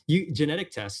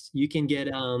 Genetic tests. You can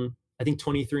get, I think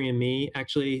 23andMe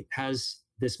actually has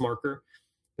this marker,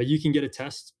 but you can get a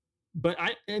test. But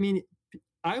I mean,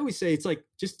 I always say it's like,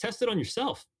 just test it on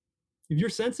yourself. If you're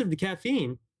sensitive to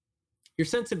caffeine, you're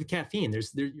sensitive to caffeine.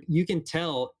 You can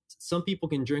tell some people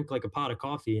can drink like a pot of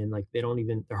coffee and like their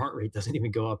heart rate doesn't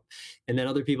even go up. And then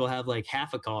other people have like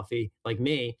half a coffee, like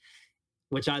me,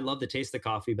 which I love the taste of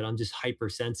coffee, but I'm just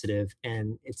hypersensitive.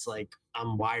 And it's like,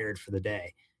 I'm wired for the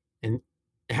day. And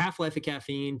the half-life of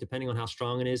caffeine, depending on how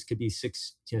strong it is, could be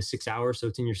 6 hours. So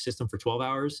it's in your system for 12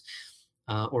 hours.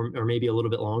 Or maybe a little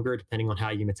bit longer, depending on how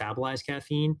you metabolize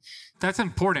caffeine. That's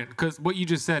important because what you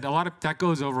just said, that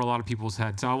goes over a lot of people's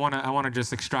heads. So I want to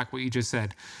just extract what you just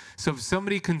said. So if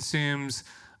somebody consumes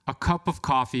a cup of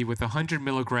coffee with 100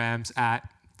 milligrams at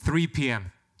 3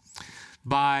 p.m.,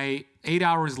 by 8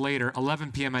 hours later,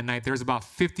 11 p.m. at night, there's about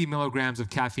 50 milligrams of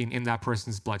caffeine in that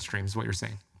person's bloodstream, is what you're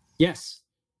saying. Yes.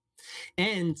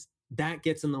 And that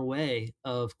gets in the way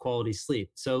of quality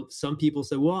sleep. So some people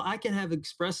say, well, I can have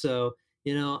espresso.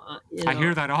 I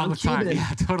hear that all the time. Yeah,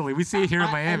 totally. We see it here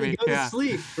in Miami. Go to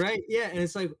sleep, right? Yeah. And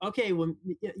it's like, okay, well,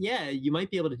 yeah, you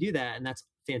might be able to do that. And that's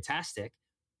fantastic.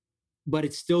 But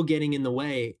it's still getting in the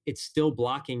way. It's still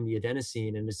blocking the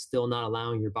adenosine, and it's still not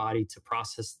allowing your body to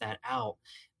process that out.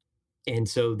 And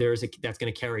so that's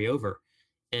going to carry over.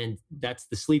 And that's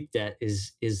the sleep debt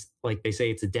is like they say,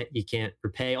 it's a debt you can't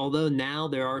repay. Although now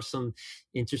there are some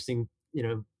interesting,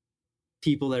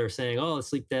 people that are saying, oh,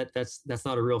 sleep debt, that's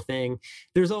not a real thing.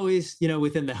 There's always,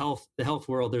 within the health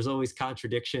world, there's always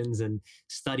contradictions and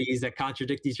studies that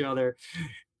contradict each other.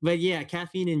 But yeah,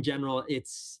 caffeine in general,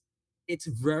 it's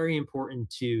very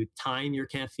important to time your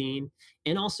caffeine.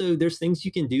 And also there's things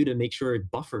you can do to make sure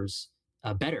it buffers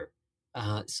better.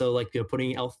 So like,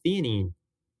 putting L-theanine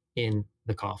in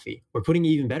the coffee, or putting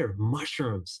even better,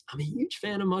 mushrooms. I'm a huge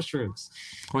fan of mushrooms.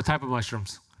 What type of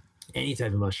mushrooms? Any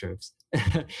type of mushrooms.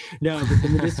 No, but the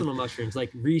medicinal mushrooms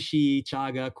like reishi,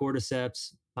 chaga,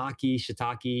 cordyceps, maki,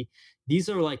 shiitake. These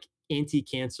are like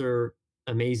anti-cancer,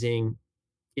 amazing,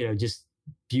 just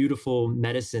beautiful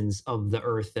medicines of the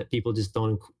earth that people just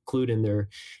don't include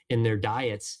in their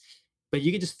diets. But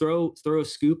you can just throw a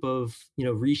scoop of,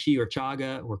 reishi or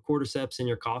chaga or cordyceps in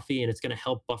your coffee, and it's going to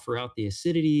help buffer out the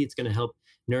acidity. It's going to help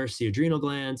nourish the adrenal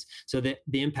glands, so that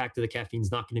the impact of the caffeine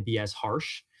is not going to be as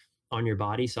harsh on your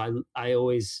body. So I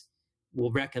always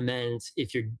will recommend,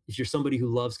 if you're somebody who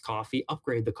loves coffee,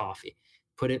 upgrade the coffee.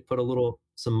 Put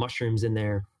some mushrooms in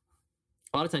there.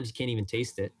 A lot of times you can't even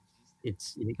taste it.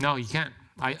 No, you can't.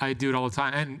 I do it all the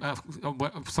time.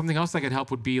 And something else that could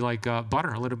help would be like butter,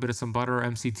 a little bit of some butter,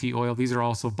 MCT oil. These are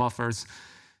also buffers.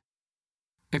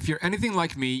 If you're anything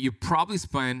like me, you probably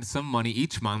spend some money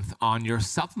each month on your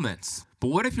supplements. But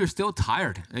what if you're still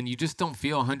tired and you just don't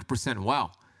feel 100%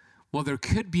 well? Well, there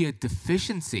could be a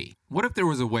deficiency. What if there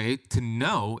was a way to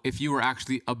know if you were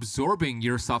actually absorbing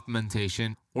your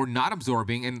supplementation or not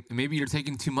absorbing, and maybe you're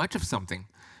taking too much of something?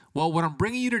 Well, what I'm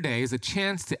bringing you today is a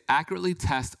chance to accurately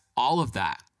test all of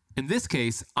that. In this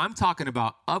case, I'm talking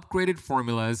about upgraded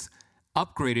formulas,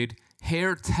 upgraded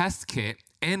hair test kit,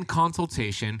 and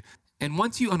consultation. And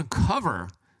once you uncover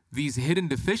these hidden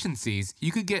deficiencies,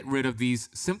 you could get rid of these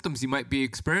symptoms you might be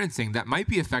experiencing that might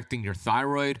be affecting your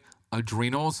thyroid,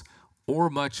 adrenals, or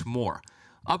much more.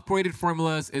 Upgraded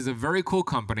Formulas is a very cool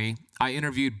company. I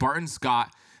interviewed Barton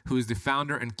Scott, who is the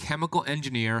founder and chemical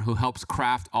engineer who helps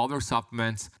craft all their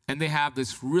supplements. And they have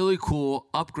this really cool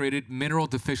upgraded mineral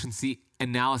deficiency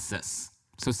analysis.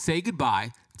 So say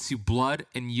goodbye to blood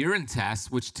and urine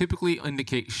tests, which typically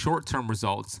indicate short-term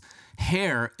results.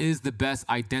 Hair is the best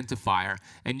identifier,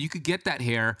 and you could get that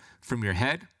hair from your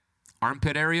head,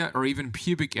 armpit area, or even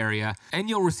pubic area, and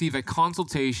you'll receive a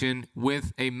consultation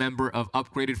with a member of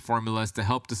Upgraded Formulas to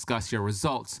help discuss your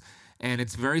results. And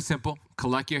it's very simple.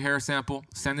 Collect your hair sample,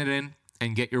 send it in,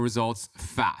 and get your results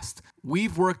fast.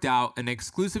 We've worked out an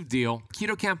exclusive deal,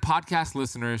 Keto Camp podcast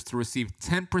listeners, to receive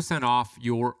 10% off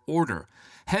your order.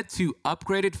 Head to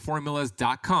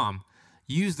upgradedformulas.com,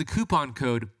 use the coupon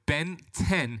code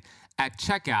BEN10 at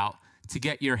checkout to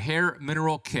get your hair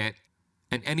mineral kit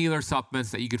and any other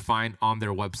supplements that you could find on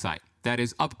their website. That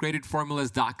is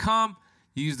upgradedformulas.com.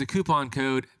 Use the coupon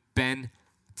code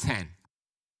BEN10.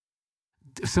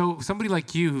 So somebody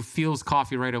like you who feels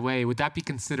coffee right away, would that be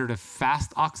considered a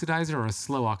fast oxidizer or a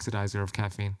slow oxidizer of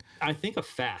caffeine? I think a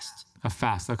fast. A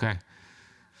fast, okay.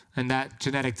 And that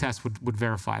genetic test would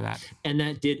verify that. And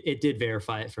it did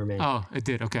verify it for me. Oh, it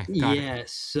did. Okay. Got it.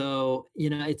 So,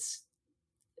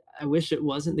 I wish it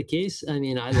wasn't the case. I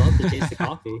mean, I love the taste of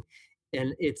coffee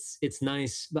and it's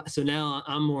nice. But so now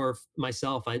I'm more of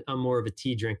myself. I'm more of a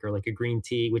tea drinker, like a green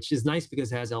tea, which is nice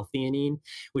because it has L-theanine,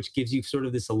 which gives you sort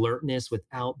of this alertness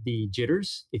without the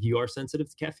jitters if you are sensitive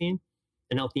to caffeine.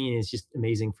 And L-theanine is just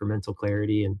amazing for mental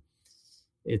clarity. And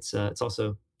it's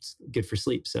also good for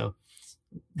sleep. So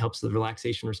it helps the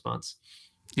relaxation response.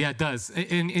 Yeah, it does.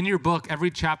 In your book,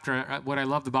 every chapter, what I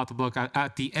loved about the book,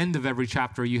 at the end of every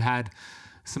chapter, you had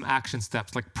some action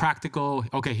steps, like practical,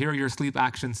 okay, here are your sleep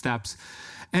action steps.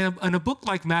 And a book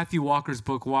like Matthew Walker's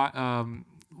book,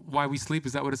 Why We Sleep,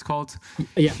 is that what it's called?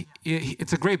 Yeah.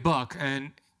 It's a great book,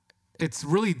 and it's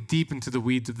really deep into the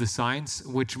weeds of the science,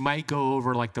 which might go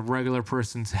over like the regular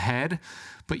person's head.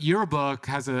 But your book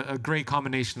has a great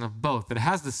combination of both. It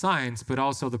has the science, but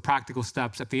also the practical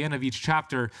steps. At the end of each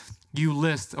chapter, you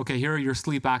list, okay, here are your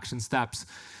sleep action steps.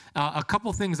 A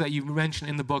couple things that you mentioned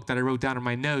in the book that I wrote down in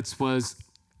my notes was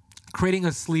creating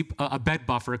a bed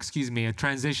buffer, a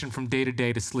transition from day to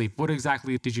day to sleep. What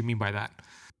exactly did you mean by that?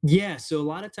 Yeah. So a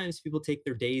lot of times people take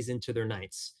their days into their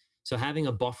nights. So having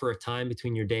a buffer of time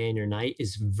between your day and your night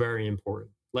is very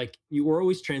important. Like we're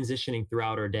always transitioning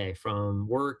throughout our day, from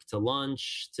work to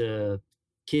lunch to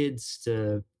kids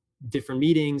to different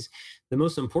meetings. The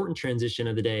most important transition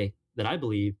of the day that I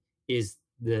believe is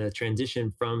the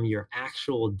transition from your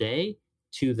actual day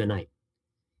to the night.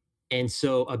 And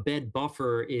so a bed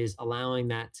buffer is allowing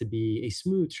that to be a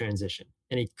smooth transition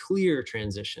and a clear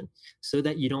transition so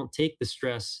that you don't take the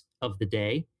stress of the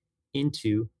day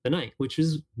into the night, which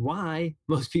is why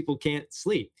most people can't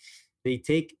sleep. They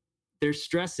take their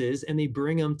stresses and they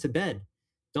bring them to bed.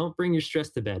 Don't bring your stress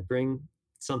to bed. Bring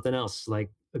something else like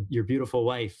your beautiful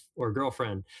wife or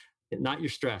girlfriend, not your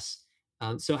stress.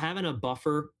 So having a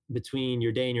buffer between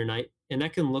your day and your night, and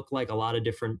that can look like a lot of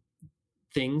different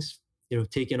things.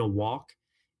 Taking a walk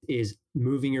is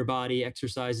moving your body.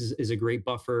 Exercise is a great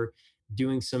buffer.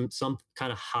 Doing some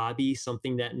kind of hobby,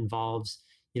 something that involves,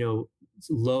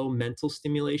 low mental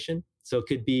stimulation. So it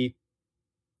could be,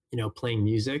 playing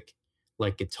music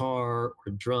like guitar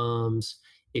or drums.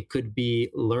 It could be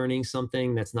learning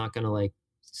something that's not going to like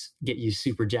get you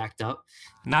super jacked up.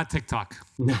 Not TikTok.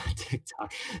 Not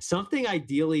TikTok. Something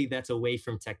ideally that's away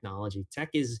from technology.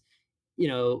 Tech is,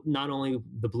 not only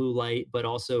the blue light, but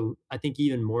also I think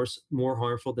even more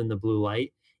harmful than the blue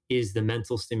light is the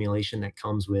mental stimulation that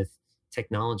comes with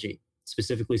technology,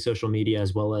 specifically social media,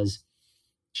 as well as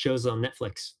shows on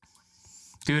Netflix.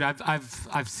 Dude,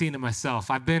 I've seen it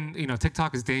myself. I've been,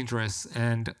 TikTok is dangerous,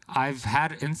 and I've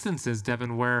had instances,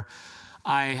 Devin, where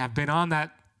I have been on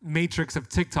that matrix of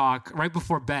TikTok right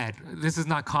before bed. This is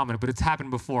not common, but it's happened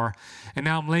before. And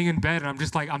now I'm laying in bed and I'm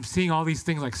just like, I'm seeing all these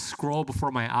things like scroll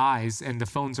before my eyes and the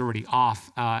phone's already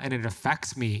off. And it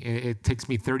affects me. It takes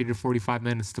me 30 to 45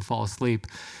 minutes to fall asleep.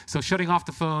 So shutting off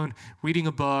the phone, reading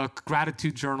a book,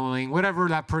 gratitude journaling, whatever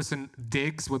that person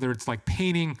digs, whether it's like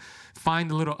painting,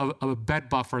 find a bed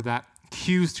buffer that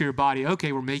cues to your body,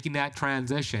 okay, we're making that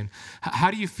transition.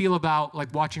 How do you feel about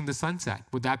like watching the sunset?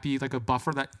 Would that be like a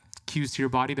buffer that cues to your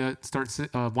body to start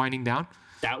winding down?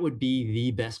 That would be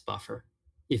the best buffer.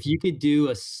 If you could do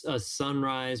a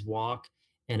sunrise walk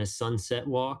and a sunset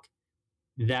walk,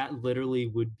 that literally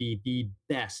would be the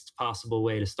best possible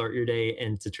way to start your day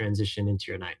and to transition into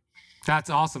your night.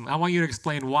 That's awesome. I want you to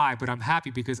explain why, but I'm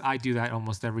happy because I do that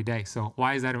almost every day. So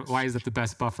why is that? Why is that the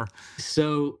best buffer?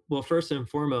 So, well, first and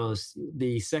foremost,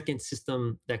 the second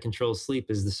system that controls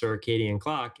sleep is the circadian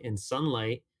clock, and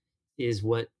sunlight is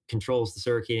what controls the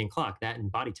circadian clock, that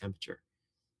and body temperature.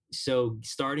 So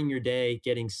starting your day,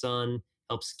 getting sun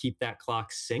helps keep that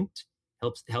clock synced,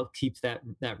 help keep that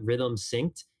rhythm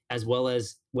synced, as well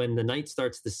as when the night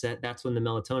starts to set, that's when the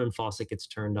melatonin faucet gets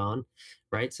turned on,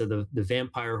 right? So the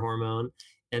vampire hormone,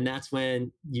 and that's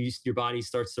when your body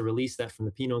starts to release that from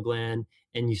the pineal gland,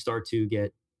 and you start to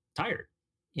get tired.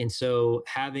 And so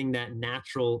having that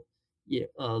natural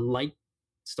light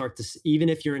start to, even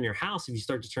if you're in your house, if you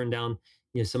start to turn down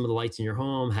some of the lights in your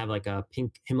home, have like a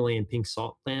pink Himalayan pink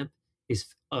salt lamp, is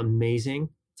amazing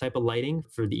type of lighting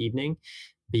for the evening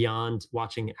beyond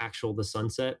watching the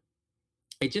sunset.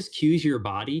 It just cues your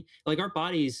body, like our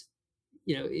bodies,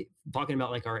 talking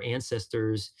about like our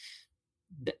ancestors,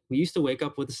 that we used to wake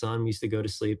up with the sun, we used to go to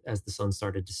sleep as the sun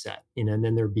started to set, and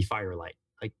then there'd be firelight,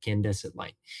 like incandescent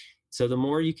light. So the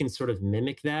more you can sort of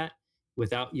mimic that,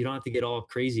 without, you don't have to get all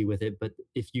crazy with it, but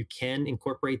if you can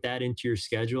incorporate that into your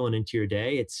schedule and into your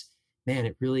day,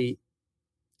 it really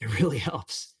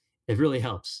helps. It really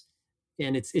helps.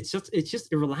 And it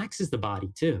relaxes the body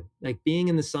too. Like being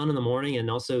in the sun in the morning, and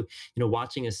also,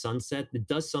 watching a sunset, it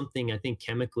does something, I think,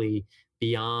 chemically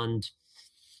beyond,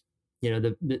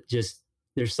 just,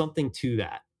 there's something to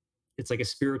that. It's like a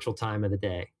spiritual time of the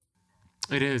day.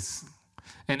 It is.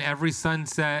 And every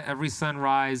sunset, every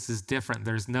sunrise is different.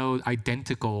 There's no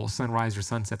identical sunrise or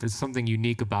sunset. There's something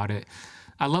unique about it.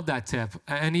 I love that tip.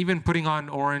 And even putting on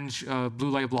orange blue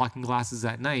light blocking glasses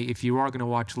at night, if you are going to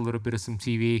watch a little bit of some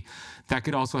TV, that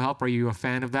could also help. Are you a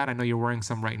fan of that? I know you're wearing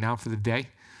some right now for the day.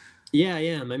 Yeah, I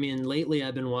am. I mean, lately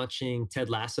I've been watching Ted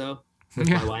Lasso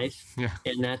with my wife. Yeah.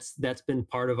 And that's been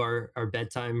part of our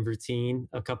bedtime routine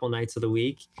a couple nights of the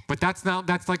week. But that's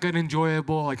like an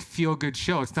enjoyable, like feel good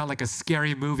show. It's not like a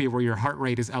scary movie where your heart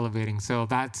rate is elevating. So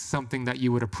that's something that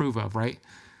you would approve of, right?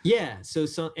 Yeah. So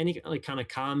any like kind of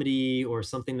comedy or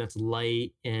something that's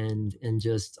light and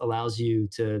just allows you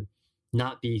to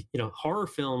not be, horror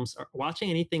films,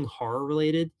 watching anything horror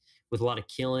related with a lot of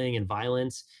killing and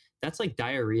violence, that's like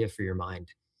diarrhea for your mind.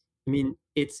 I mean,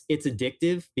 it's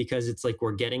addictive because it's like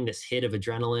we're getting this hit of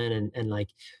adrenaline and like,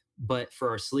 but for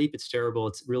our sleep, it's terrible.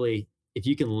 It's really, if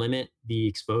you can limit the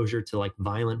exposure to like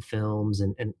violent films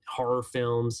and horror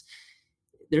films,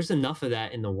 there's enough of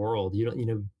that in the world.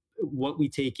 What we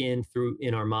take in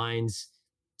our minds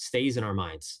stays in our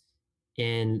minds.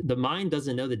 And the mind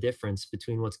doesn't know the difference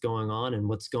between what's going on and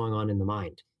what's going on in the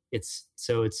mind.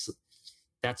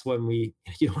 That's when you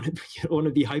don't want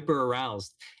to be hyper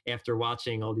aroused after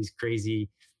watching all these crazy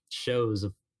shows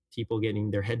of people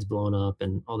getting their heads blown up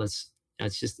and all this.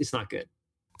 It's not good.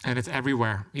 And it's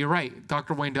everywhere. You're right.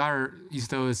 Dr. Wayne Dyer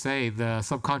used to always say the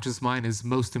subconscious mind is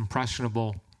most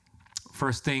impressionable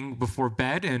first thing before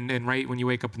bed and right when you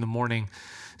wake up in the morning.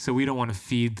 So we don't want to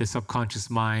feed the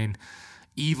subconscious mind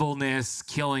evilness,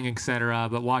 killing, etc.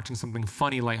 But watching something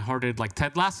funny, lighthearted, like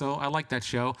Ted Lasso, I like that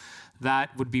show.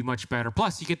 That would be much better.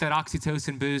 Plus, you get that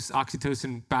oxytocin boost.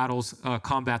 Oxytocin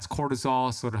combats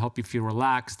cortisol, so it'll help you feel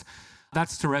relaxed.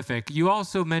 That's terrific. You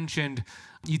also mentioned,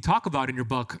 you talk about in your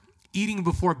book, eating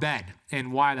before bed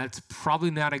and why that's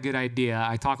probably not a good idea.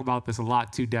 I talk about this a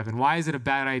lot too, Devin. Why is it a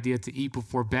bad idea to eat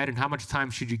before bed, and how much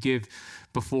time should you give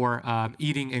before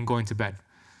eating and going to bed?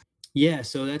 Yeah,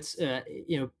 so that's,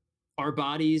 our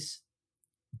bodies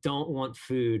don't want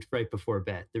food right before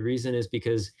bed. The reason is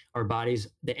because our bodies,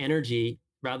 the energy,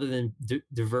 rather than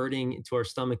diverting to our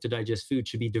stomach to digest food,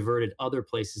 should be diverted other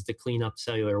places to clean up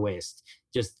cellular waste,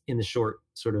 just in the short,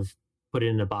 sort of put it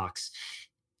in a box.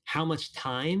 How much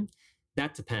time?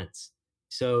 That depends.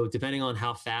 So depending on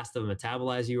how fast of a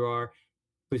metabolizer you are,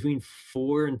 between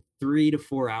 3 to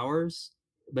 4 hours,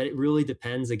 but it really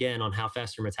depends, again, on how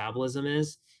fast your metabolism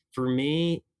is. For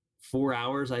me, 4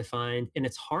 hours, I find, and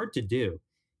it's hard to do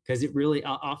because it really,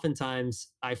 oftentimes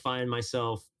I find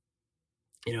myself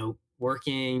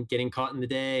working, getting caught in the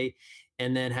day,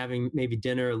 and then having maybe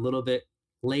dinner a little bit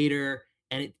later.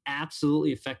 And it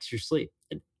absolutely affects your sleep.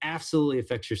 It absolutely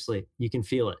affects your sleep. You can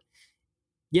feel it.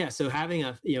 Yeah. So having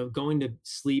going to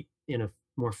sleep in a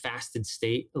more fasted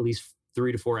state, at least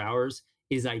 3 to 4 hours,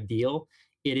 is ideal.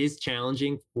 It is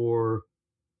challenging for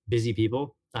busy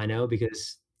people. I know,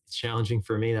 because it's challenging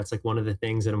for me. That's like one of the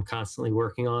things that I'm constantly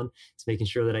working on, is making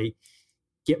sure that I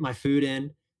get my food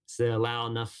in to allow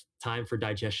enough time for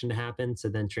digestion to happen to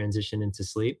then transition into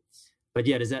sleep. But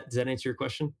yeah, does that answer your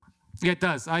question? Yeah, it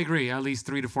does. I agree. At least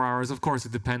 3 to 4 hours. Of course,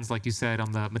 it depends, like you said,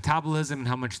 on the metabolism and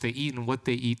how much they eat and what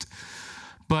they eat.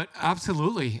 But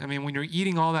absolutely. I mean, when you're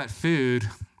eating all that food,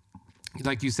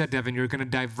 like you said, Devin, you're going to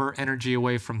divert energy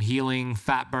away from healing,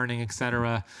 fat burning,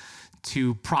 etc.,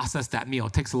 to process that meal.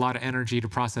 It takes a lot of energy to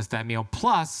process that meal.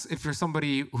 Plus, if you're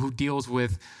somebody who deals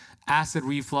with acid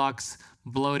reflux,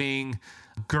 bloating,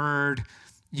 GERD,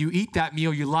 you eat that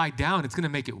meal, you lie down, it's going to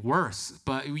make it worse.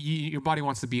 But your body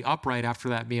wants to be upright after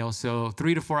that meal. So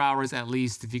 3 to 4 hours at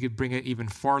least, if you could bring it even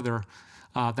farther,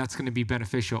 that's going to be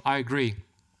beneficial. I agree.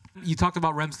 You talked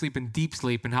about REM sleep and deep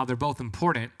sleep and how they're both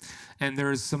important. And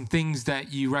there's some things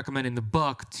that you recommend in the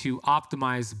book to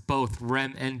optimize both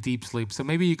REM and deep sleep. So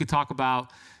maybe you could talk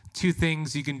about 2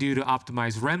 things you can do to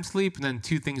optimize REM sleep, and then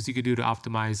 2 things you could do to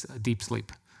optimize deep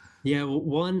sleep. Yeah,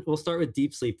 well, we'll start with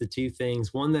deep sleep. The two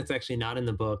things, one that's actually not in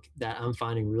the book that I'm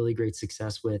finding really great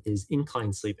success with, is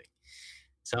incline sleeping.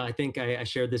 So I think I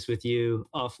shared this with you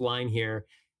offline here.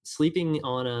 Sleeping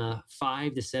on a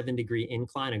 5 to 7 degree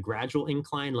incline, a gradual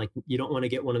incline, like you don't want to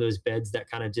get one of those beds that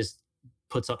kind of just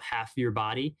puts up half of your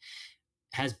body,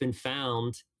 has been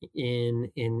found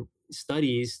in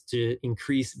studies to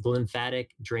increase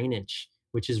lymphatic drainage,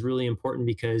 which is really important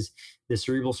because the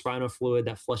cerebral spinal fluid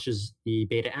that flushes the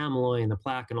beta amyloid and the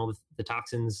plaque and all the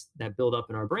toxins that build up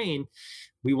in our brain,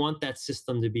 we want that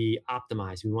system to be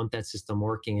optimized. We want that system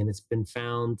working. And it's been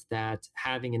found that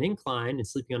having an incline and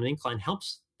sleeping on an incline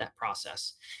helps that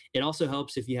process. It also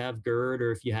helps if you have GERD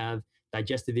or if you have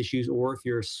digestive issues, or if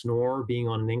you're a snorer, being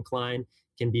on an incline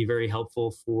can be very helpful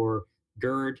for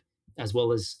GERD, as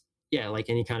well as, yeah,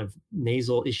 like any kind of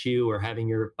nasal issue or having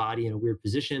your body in a weird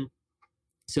position.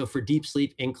 So for deep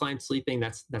sleep, incline sleeping,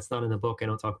 that's not in the book. I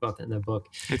don't talk about that in the book.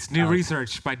 It's new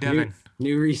research by Devin.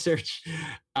 New research.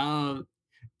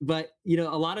 But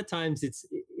a lot of times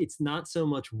it's not so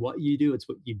much what you do, it's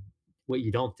what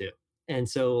you don't do. And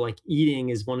so like eating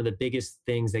is one of the biggest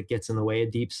things that gets in the way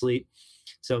of deep sleep.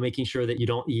 So making sure that you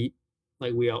don't eat,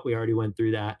 like we already went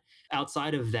through that.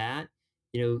 Outside of that,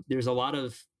 there's a lot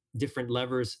of different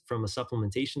levers from a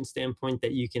supplementation standpoint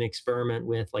that you can experiment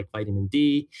with, like vitamin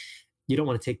D. You don't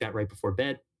want to take that right before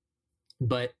bed.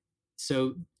 But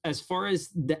so as far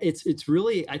as it's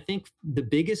really, I think the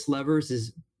biggest levers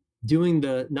is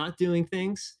not doing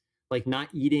things, like not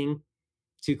eating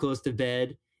too close to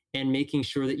bed, and making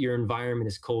sure that your environment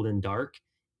is cold and dark.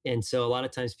 And so a lot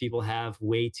of times people have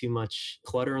way too much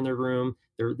clutter in their room.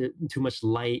 They're too much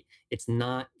light. It's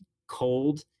not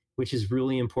cold, which is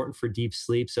really important for deep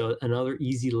sleep. So another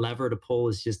easy lever to pull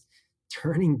is just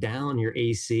turning down your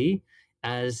AC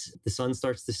as the sun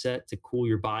starts to set, to cool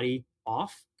your body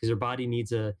off, because your body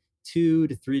needs a 2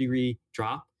 to 3 degree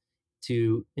drop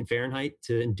in Fahrenheit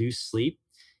to induce sleep.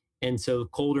 And so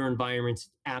colder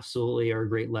environments absolutely are a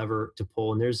great lever to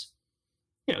pull. And there's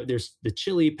the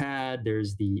Chili Pad,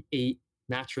 there's the 8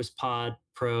 Mattress Pod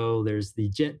Pro, there's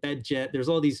the Bed Jet. There's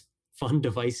all these fun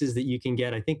devices that you can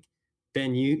get. I think,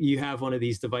 Ben, you have one of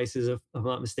these devices, if I'm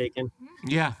not mistaken.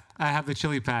 Yeah, I have the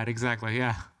Chili Pad. Exactly.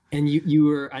 Yeah. And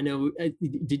I know,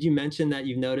 did you mention that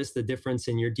you've noticed the difference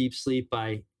in your deep sleep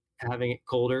by having it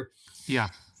colder? Yeah.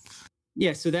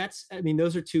 Yeah, so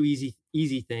those are two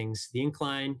easy things: the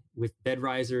incline with bed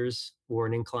risers or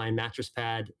an incline mattress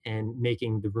pad, and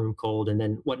making the room cold. And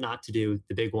then what not to do,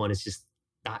 the big one, is just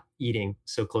not eating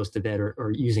so close to bed,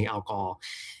 or using alcohol.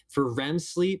 For REM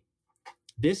sleep,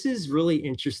 this is really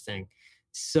interesting.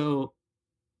 So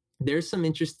there's some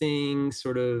interesting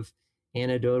sort of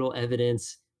anecdotal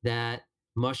evidence that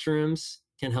mushrooms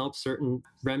can help certain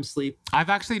REM sleep.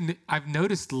 I've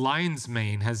noticed lion's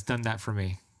mane has done that for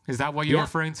me. Is that what you're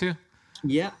referring to?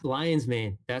 Yeah, lion's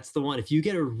mane. That's the one. If you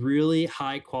get a really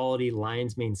high quality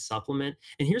lion's mane supplement,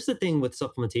 and here's the thing with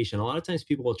supplementation, a lot of times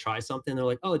people will try something, they're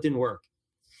like, oh, it didn't work.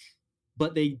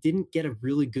 But they didn't get a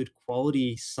really good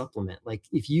quality supplement. Like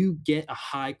if you get a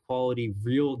high quality,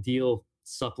 real deal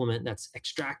supplement that's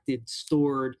extracted,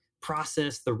 stored,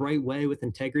 processed the right way with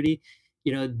integrity,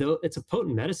 though it's a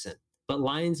potent medicine. But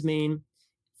lion's mane,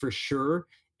 for sure.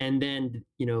 And then,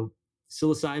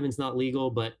 psilocybin's not legal,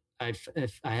 but I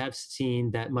have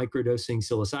seen that microdosing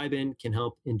psilocybin can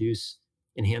help induce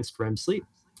enhanced REM sleep.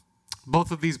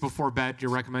 Both of these before bed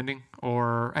you're recommending,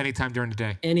 or anytime during the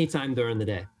day? Anytime during the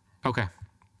day. Okay.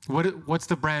 What's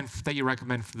the brand that you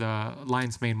recommend for the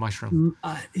lion's mane mushroom?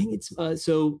 I think it's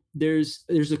so there's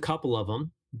a couple of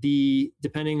them.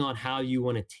 Depending on how you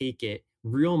want to take it.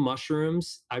 Real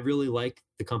Mushrooms, I really like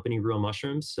the company Real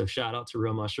Mushrooms. So shout out to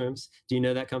Real Mushrooms. Do you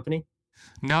know that company?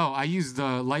 No, I use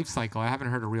the Life Cycle. I haven't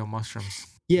heard of Real Mushrooms.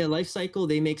 Yeah, Life Cycle,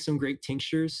 they make some great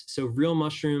tinctures. So Real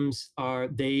Mushrooms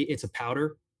it's a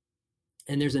powder.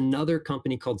 And there's another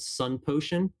company called Sun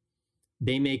Potion.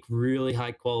 They make really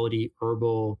high quality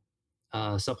herbal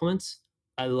supplements.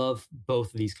 I love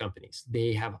both of these companies.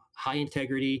 They have high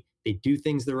integrity. They do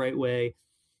things the right way.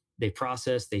 They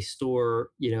process, they store,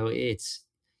 it's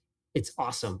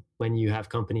awesome when you have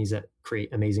companies that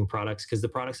create amazing products because the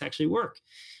products actually work.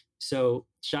 So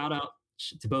shout out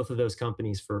to both of those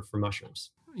companies for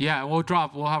mushrooms. Yeah, we'll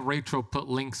have Rachel put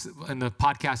links in the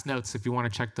podcast notes if you want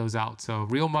to check those out. So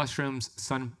Real Mushrooms,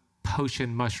 Sun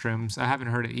Potion mushrooms. I haven't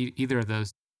heard of either of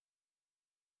those.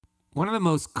 One of the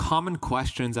most common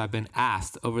questions I've been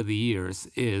asked over the years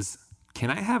is, can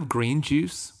I have green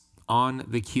juice on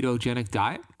the ketogenic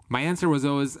diet? My answer was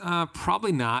always,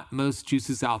 probably not. Most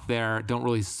juices out there don't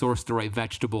really source the right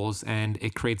vegetables, and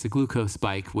it creates a glucose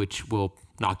spike, which will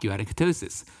knock you out of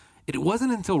ketosis. It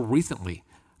wasn't until recently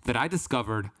that I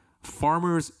discovered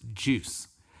Farmer's Juice.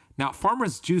 Now,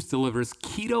 Farmer's Juice delivers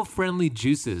keto-friendly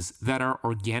juices that are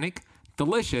organic,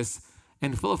 delicious,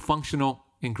 and full of functional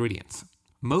ingredients.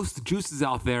 Most juices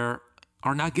out there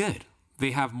are not good.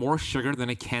 They have more sugar than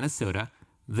a can of soda.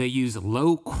 They use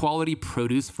low-quality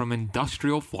produce from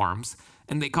industrial farms,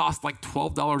 and they cost like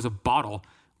 $12 a bottle,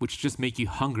 which just make you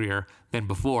hungrier than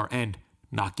before and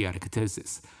knock you out of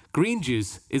ketosis. Green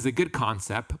juice is a good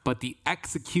concept, but the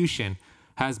execution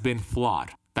has been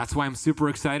flawed. That's why I'm super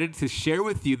excited to share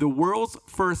with you the world's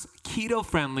first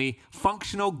keto-friendly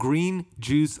functional green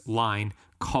juice line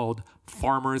called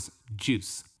Farmer's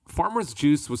Juice. Farmer's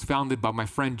Juice was founded by my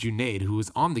friend Junaid, who was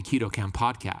on the Keto Camp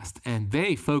podcast, and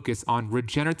they focus on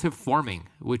regenerative farming,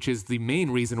 which is the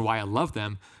main reason why I love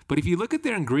them. But if you look at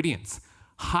their ingredients,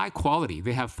 high quality.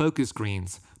 They have focus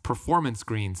greens, performance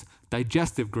greens,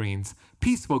 digestive greens,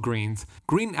 peaceful greens,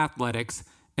 green athletics,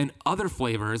 and other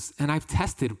flavors. And I've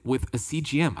tested with a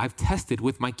CGM. I've tested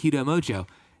with my Keto Mojo.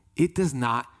 It does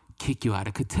not kick you out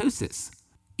of ketosis.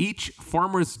 Each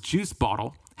Farmer's Juice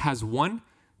bottle has 1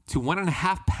 to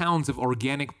 1.5 pounds of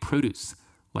organic produce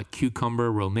like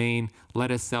cucumber, romaine,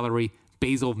 lettuce, celery,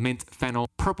 basil, mint, fennel,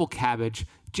 purple cabbage,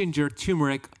 ginger,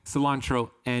 turmeric,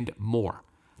 cilantro, and more.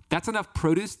 That's enough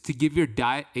produce to give your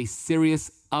diet a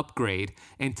serious upgrade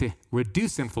and to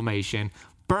reduce inflammation,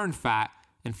 burn fat,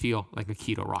 and feel like a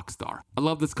keto rock star. I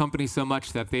love this company so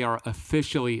much that they are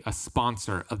officially a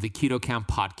sponsor of the Keto Camp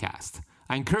podcast.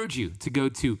 I encourage you to go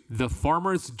to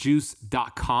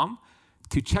thefarmersjuice.com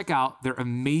to check out their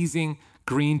amazing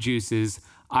green juices.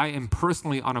 I am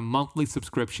personally on a monthly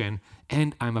subscription,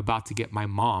 and I'm about to get my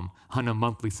mom on a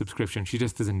monthly subscription. She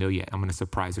just doesn't know yet. I'm going to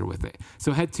surprise her with it.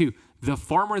 So head to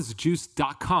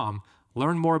thefarmersjuice.com,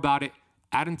 learn more about it,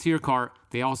 add into your cart.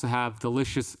 They also have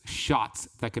delicious shots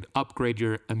that could upgrade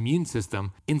your immune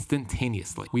system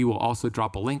instantaneously. We will also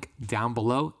drop a link down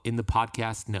below in the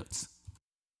podcast notes.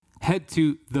 Head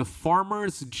to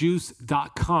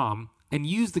thefarmersjuice.com and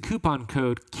use the coupon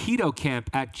code KETOCAMP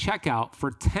at checkout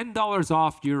for $10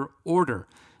 off your order.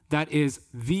 That is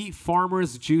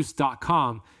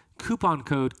thefarmersjuice.com, coupon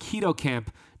code KETOCAMP,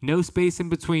 no space in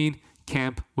between,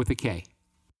 camp with a K.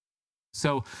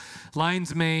 So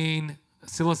lion's mane,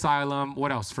 psilocybin,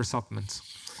 what else for supplements?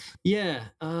 Yeah,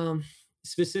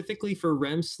 specifically for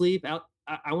REM sleep,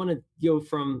 I want to go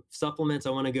from supplements,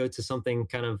 I want to go to something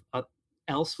kind of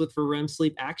else for REM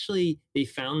sleep. Actually, they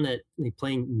found that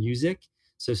playing music,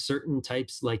 so certain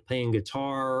types like playing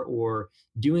guitar or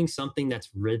doing something that's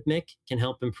rhythmic can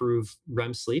help improve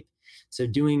REM sleep. So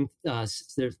doing,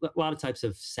 there's a lot of types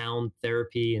of sound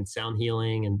therapy and sound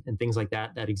healing and things like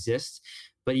that exist.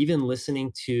 But even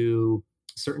listening to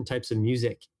certain types of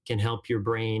music can help your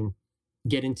brain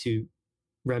get into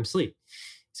REM sleep.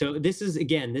 So this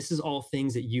is all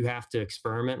things that you have to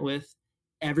experiment with.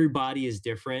 Everybody is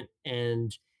different,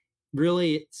 and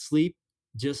really sleep,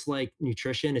 just like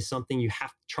nutrition, is something you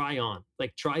have to try on.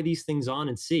 Like try these things on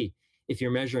and see if you're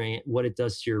measuring it, what it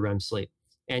does to your REM sleep.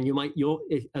 And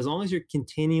as long as you're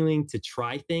continuing to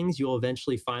try things, you'll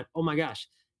eventually find, oh my gosh,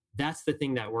 that's the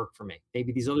thing that worked for me.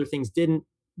 Maybe these other things didn't.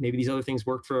 Maybe these other things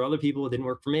worked for other people. It didn't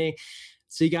work for me.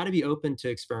 So you got to be open to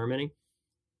experimenting,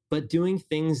 but doing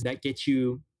things that get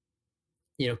you,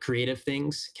 creative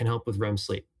things can help with REM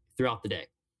sleep throughout the day.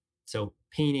 So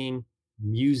painting,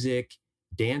 music,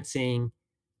 dancing,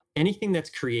 anything that's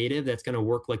creative, that's going to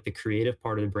work like the creative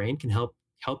part of the brain, can help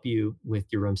you with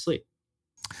your REM sleep.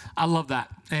 I love that.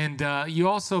 And you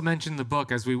also mentioned in the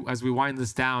book, as we wind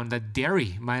this down, that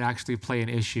dairy might actually play an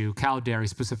issue. Cow dairy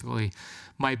specifically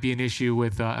might be an issue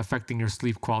with affecting your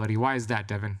sleep quality. Why is that,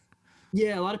 Devin?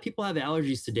 Yeah, a lot of people have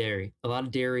allergies to dairy. A lot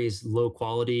of dairy is low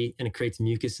quality and it creates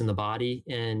mucus in the body,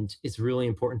 and it's really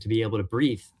important to be able to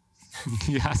breathe.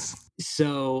 Yes.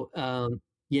 So,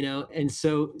 and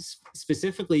so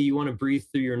specifically, you want to breathe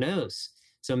through your nose.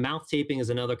 So, mouth taping is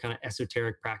another kind of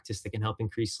esoteric practice that can help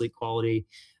increase sleep quality.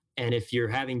 And if you're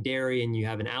having dairy and you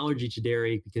have an allergy to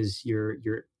dairy because you're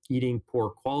eating poor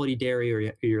quality dairy,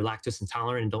 or you're lactose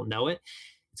intolerant and don't know it,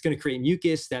 it's going to create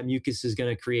mucus. That mucus is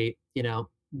going to create, you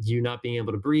not being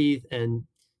able to breathe. And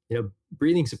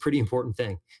breathing is a pretty important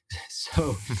thing.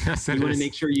 So Yes, you it want to is.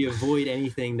 make sure you avoid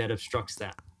anything that obstructs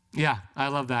that. Yeah, I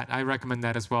love that. I recommend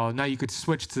that as well. Now you could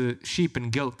switch to sheep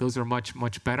and goat. Those are much,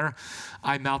 much better.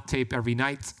 I mouth tape every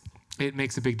night. It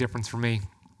makes a big difference for me.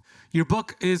 Your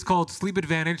book is called Sleep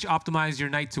Advantage, Optimize Your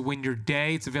Night to Win Your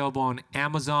Day. It's available on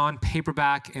Amazon,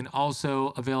 paperback, and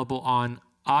also available on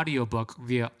audiobook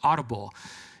via Audible.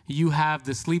 You have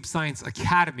the Sleep Science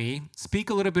Academy. Speak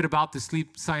a little bit about the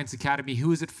Sleep Science Academy.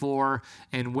 Who is it for,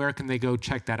 and where can they go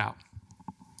check that out?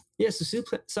 Yeah, so Sleep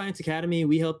Science Academy,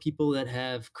 we help people that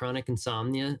have chronic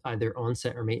insomnia, either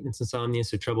onset or maintenance insomnia,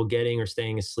 so trouble getting or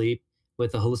staying asleep,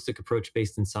 with a holistic approach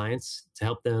based in science to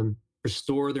help them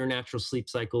restore their natural sleep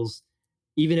cycles,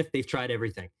 even if they've tried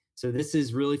everything. So this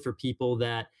is really for people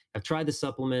that have tried the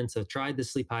supplements, have tried the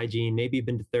sleep hygiene, maybe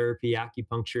been to therapy,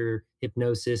 acupuncture,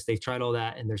 hypnosis, they've tried all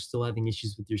that and they're still having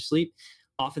issues with your sleep.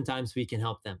 Oftentimes we can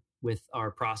help them with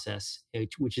our process,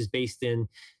 which is based in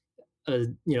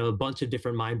a bunch of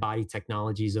different mind-body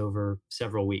technologies over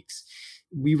several weeks.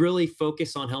 We really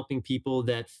focus on helping people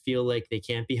that feel like they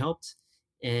can't be helped,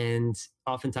 and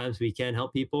oftentimes we can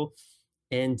help people.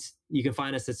 And you can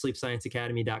find us at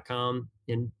sleepscienceacademy.com.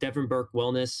 And Devin Burke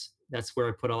Wellness, that's where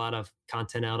I put a lot of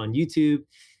content out on YouTube,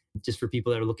 just for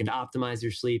people that are looking to optimize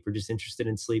their sleep or just interested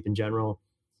in sleep in general.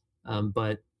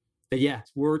 But yeah,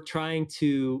 we're trying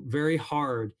to very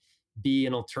hard be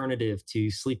an alternative to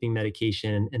sleeping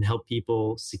medication and help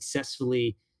people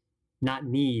successfully not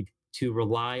need to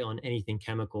rely on anything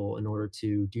chemical in order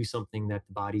to do something that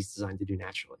the body's designed to do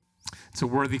naturally. It's a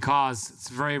worthy cause. It's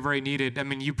very, very needed. I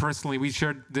mean, you personally, we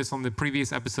shared this on the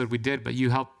previous episode we did, but you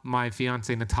helped my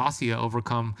fiance Natasha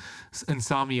overcome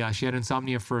insomnia. She had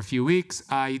insomnia for a few weeks.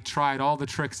 I tried all the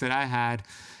tricks that I had,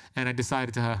 and I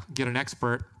decided to get an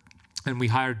expert. And we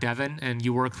hired Devin, and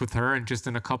you worked with her, and just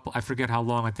in I forget how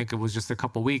long, I think it was just a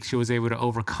couple weeks, she was able to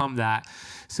overcome that.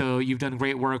 So you've done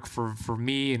great work for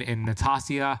me and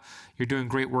Natasha. You're doing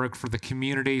great work for the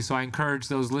community. So I encourage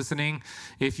those listening,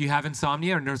 if you have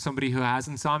insomnia or know somebody who has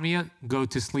insomnia, go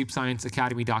to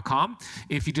sleepscienceacademy.com.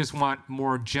 If you just want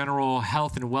more general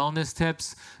health and wellness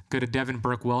tips, go to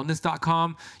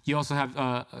devinburkewellness.com. You also have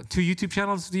 2 YouTube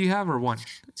channels. Do you have, or one?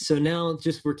 So now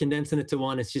we're condensing it to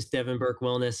one. It's just Devin Burke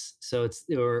Wellness. So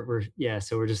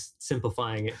we're just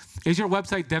simplifying it. Is your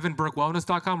website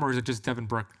devinburkewellness.com, or is it just Devin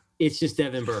Burke? It's just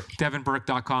Devin Burke.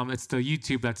 devinburke.com. It's the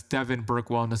YouTube. That's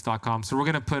devinburkewellness.com. So we're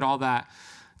going to put all that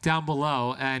down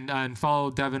below, and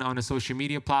follow Devin on his social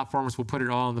media platforms. We'll put it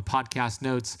all in the podcast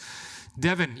notes.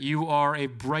 Devin, you are a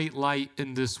bright light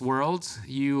in this world.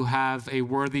 You have a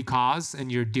worthy cause,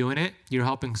 and you're doing it. You're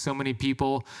helping so many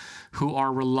people who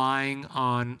are relying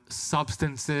on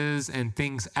substances and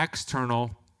things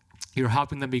external. You're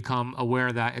helping them become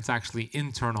aware that it's actually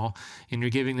internal, and you're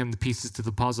giving them the pieces to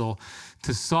the puzzle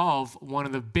to solve one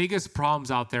of the biggest problems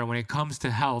out there when it comes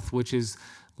to health, which is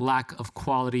lack of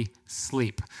quality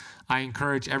sleep. I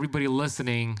encourage everybody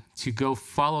listening to go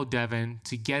follow Devin,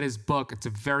 to get his book. It's a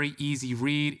very easy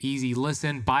read, easy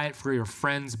listen. Buy it for your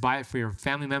friends, buy it for your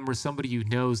family members, somebody you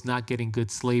know is not getting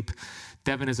good sleep.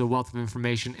 Devin is a wealth of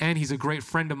information, and he's a great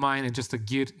friend of mine and just a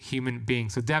good human being.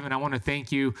 So Devin, I want to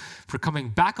thank you for coming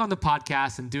back on the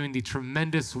podcast and doing the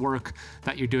tremendous work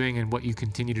that you're doing and what you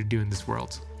continue to do in this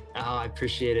world. Oh, I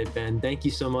appreciate it, Ben. Thank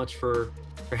you so much for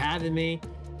having me.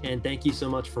 And thank you so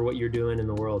much for what you're doing in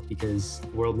the world, because the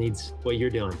world needs what you're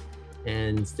doing.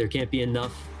 And there can't be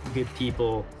enough good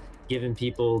people giving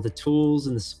people the tools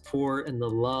and the support and the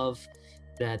love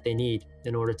that they need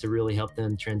in order to really help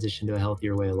them transition to a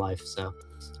healthier way of life. So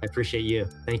I appreciate you.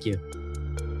 Thank you.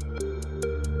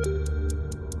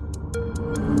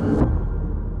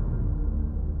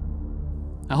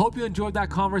 I hope you enjoyed that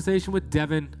conversation with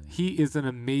Devin. He is an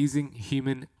amazing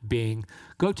human being.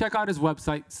 Go check out his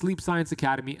website, Sleep Science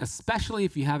Academy, especially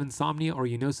if you have insomnia or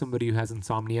you know somebody who has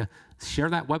insomnia. Share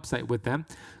that website with them.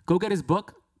 Go get his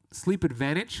book, Sleep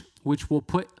Advantage, which we'll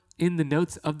put in the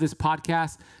notes of this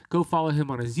podcast. Go follow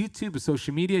him on his YouTube or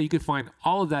social media. You can find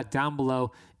all of that down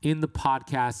below in the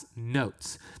podcast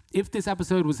notes. If this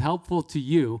episode was helpful to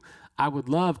you, I would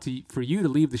love for you to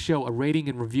leave the show a rating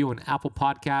and review on Apple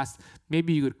Podcasts.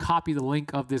 Maybe you could copy the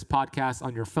link of this podcast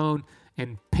on your phone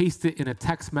and paste it in a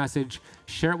text message.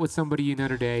 Share it with somebody you know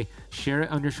today. Share it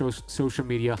on your social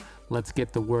media. Let's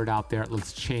get the word out there.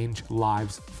 Let's change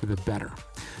lives for the better.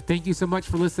 Thank you so much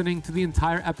for listening to the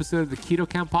entire episode of the Keto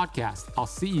Camp Podcast. I'll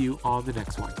see you on the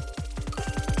next one.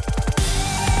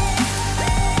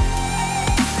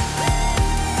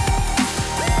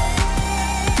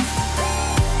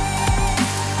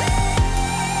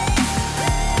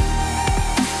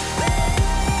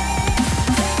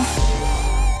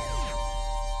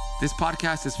 This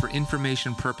podcast is for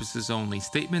information purposes only.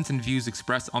 Statements and views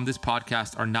expressed on this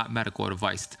podcast are not medical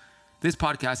advice. This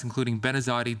podcast, including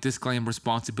Benazati, disclaims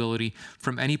responsibility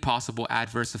from any possible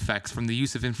adverse effects from the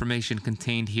use of information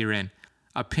contained herein.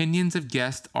 Opinions of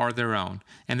guests are their own,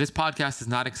 and this podcast does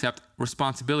not accept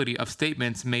responsibility of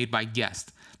statements made by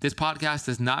guests. This podcast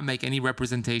does not make any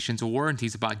representations or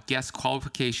warranties about guest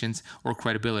qualifications or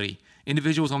credibility.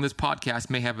 Individuals on this podcast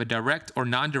may have a direct or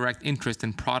non-direct interest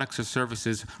in products or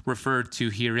services referred to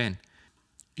herein.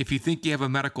 If you think you have a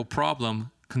medical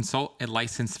problem, consult a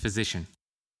licensed physician.